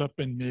Thomas and Philip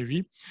and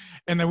Mary.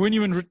 And they weren't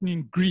even written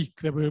in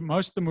Greek.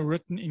 Most of them were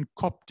written in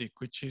Coptic,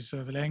 which is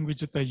the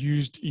language that they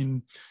used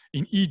in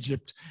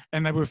Egypt.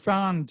 And they were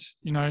found,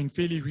 in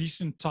fairly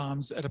recent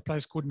times at a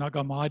place called Nag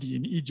Hammadi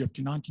in Egypt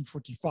in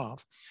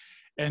 1945.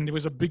 And there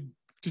was a big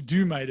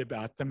to-do made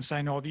about them,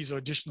 saying, oh, these are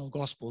additional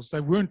gospels. They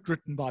weren't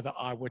written by the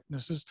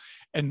eyewitnesses,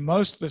 and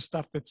most of the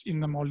stuff that's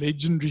in them are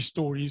legendary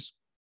stories.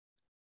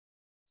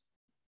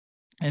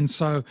 And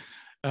so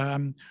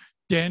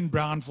Dan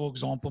Brown, for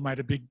example, made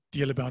a big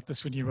deal about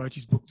this when he wrote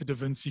his book, The Da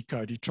Vinci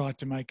Code. He tried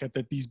to make it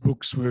that these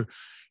books were,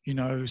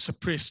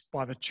 suppressed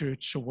by the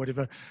church or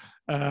whatever.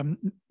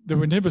 They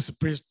were never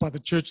suppressed by the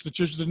church. The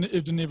church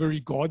didn't ever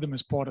regard them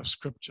as part of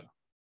scripture.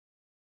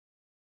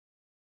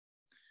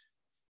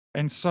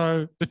 And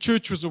so the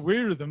church was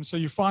aware of them. So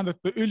you find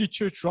that the early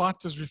church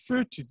writers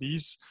refer to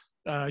these,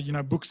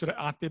 books that are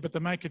out there, but they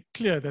make it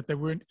clear that they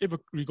weren't ever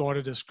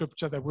regarded as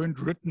scripture. They weren't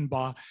written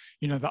by,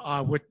 the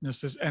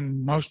eyewitnesses,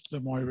 and most of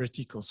them are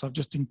heretical. So I've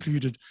just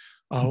included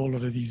a whole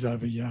lot of these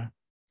over here.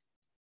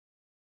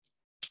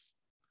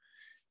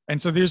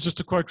 And so there's just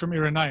a quote from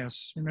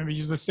Irenaeus. Remember,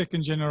 he's the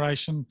second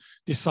generation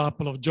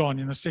disciple of John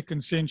in the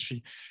 2nd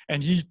century.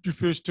 And he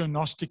refers to a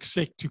Gnostic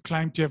sect who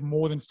claim to have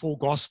more than 4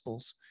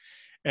 gospels.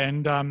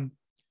 And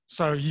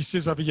so he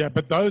says over here,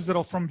 but those that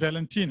are from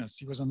Valentinus,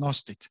 he was a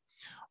Gnostic.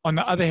 On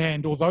the other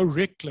hand, although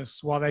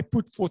reckless, while they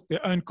put forth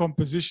their own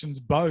compositions,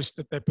 boast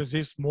that they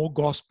possess more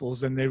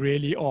gospels than they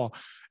really are.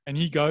 And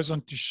he goes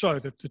on to show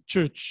that the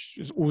church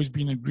has always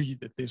been agreed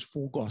that there's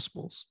 4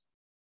 gospels.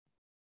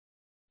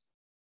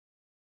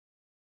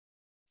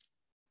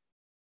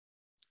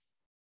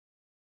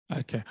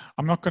 Okay,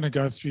 I'm not going to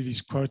go through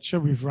these quotes here.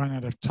 We've run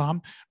out of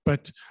time,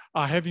 but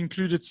I have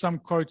included some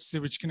quotes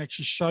there which can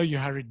actually show you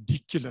how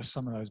ridiculous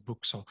some of those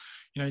books are.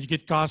 You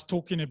get guys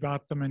talking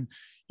about them and,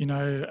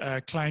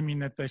 claiming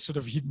that they're sort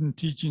of hidden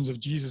teachings of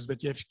Jesus,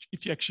 but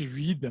if you actually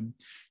read them,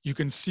 you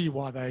can see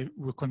why they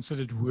were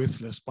considered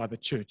worthless by the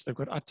church. They've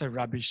got utter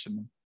rubbish in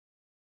them.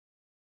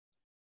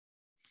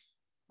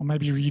 Or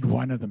maybe read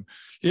one of them.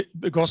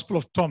 The Gospel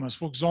of Thomas,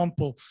 for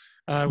example,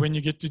 when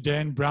you get to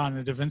Dan Brown,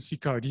 the Da Vinci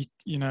Code, he,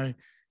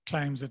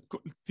 claims that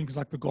things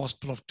like the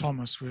Gospel of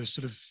Thomas were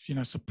sort of,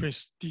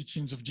 suppressed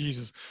teachings of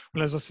Jesus.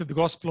 Well, as I said, the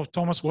Gospel of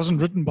Thomas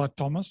wasn't written by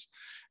Thomas.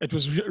 It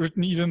was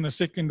written either in the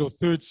 2nd or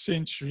 3rd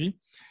century.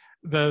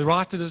 The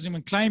writer doesn't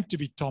even claim to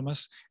be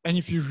Thomas. And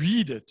if you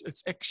read it,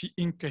 it's actually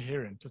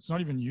incoherent. It's not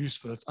even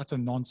useful. It's utter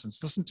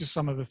nonsense. Listen to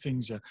some of the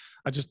things here.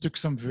 I just took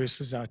some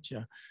verses out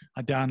here.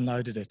 I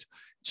downloaded it.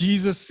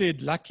 Jesus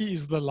said, lucky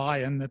is the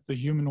lion that the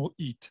human will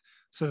eat.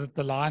 so that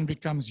the lion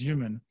becomes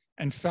human.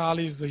 And foul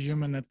is the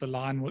human that the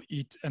lion will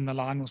eat, and the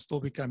lion will still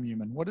become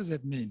human. What does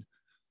that mean?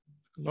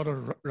 A lot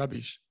of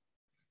rubbish.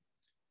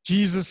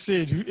 Jesus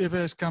said, whoever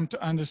has come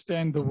to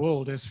understand the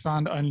world has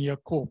found only a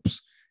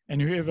corpse,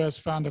 and whoever has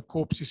found a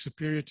corpse is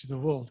superior to the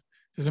world.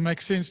 Does it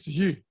make sense to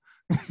you?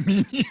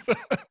 Me neither.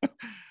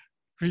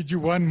 Read you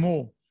one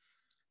more.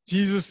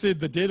 Jesus said,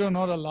 the dead are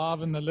not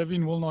alive and the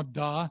living will not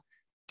die.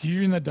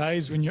 During the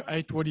days when you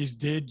ate what is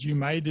dead, you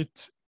made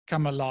it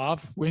come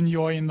alive. When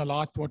you are in the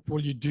light, what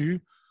will you do?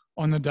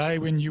 On the day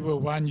when you were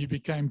one, you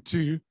became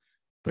two.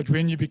 But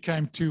when you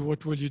became two,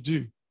 what will you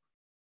do?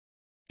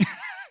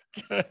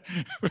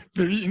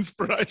 Very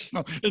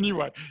inspirational.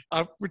 Anyway,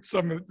 I put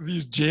some of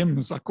these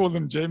gems, I call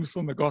them gems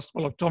from the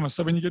Gospel of Thomas.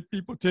 So when you get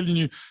people telling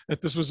you that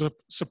this was a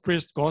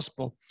suppressed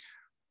gospel,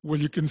 well,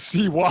 you can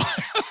see why.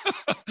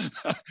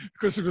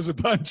 Because it was a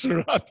bunch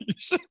of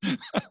rubbish.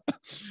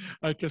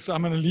 Okay, so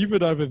I'm going to leave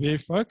it over there,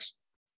 folks.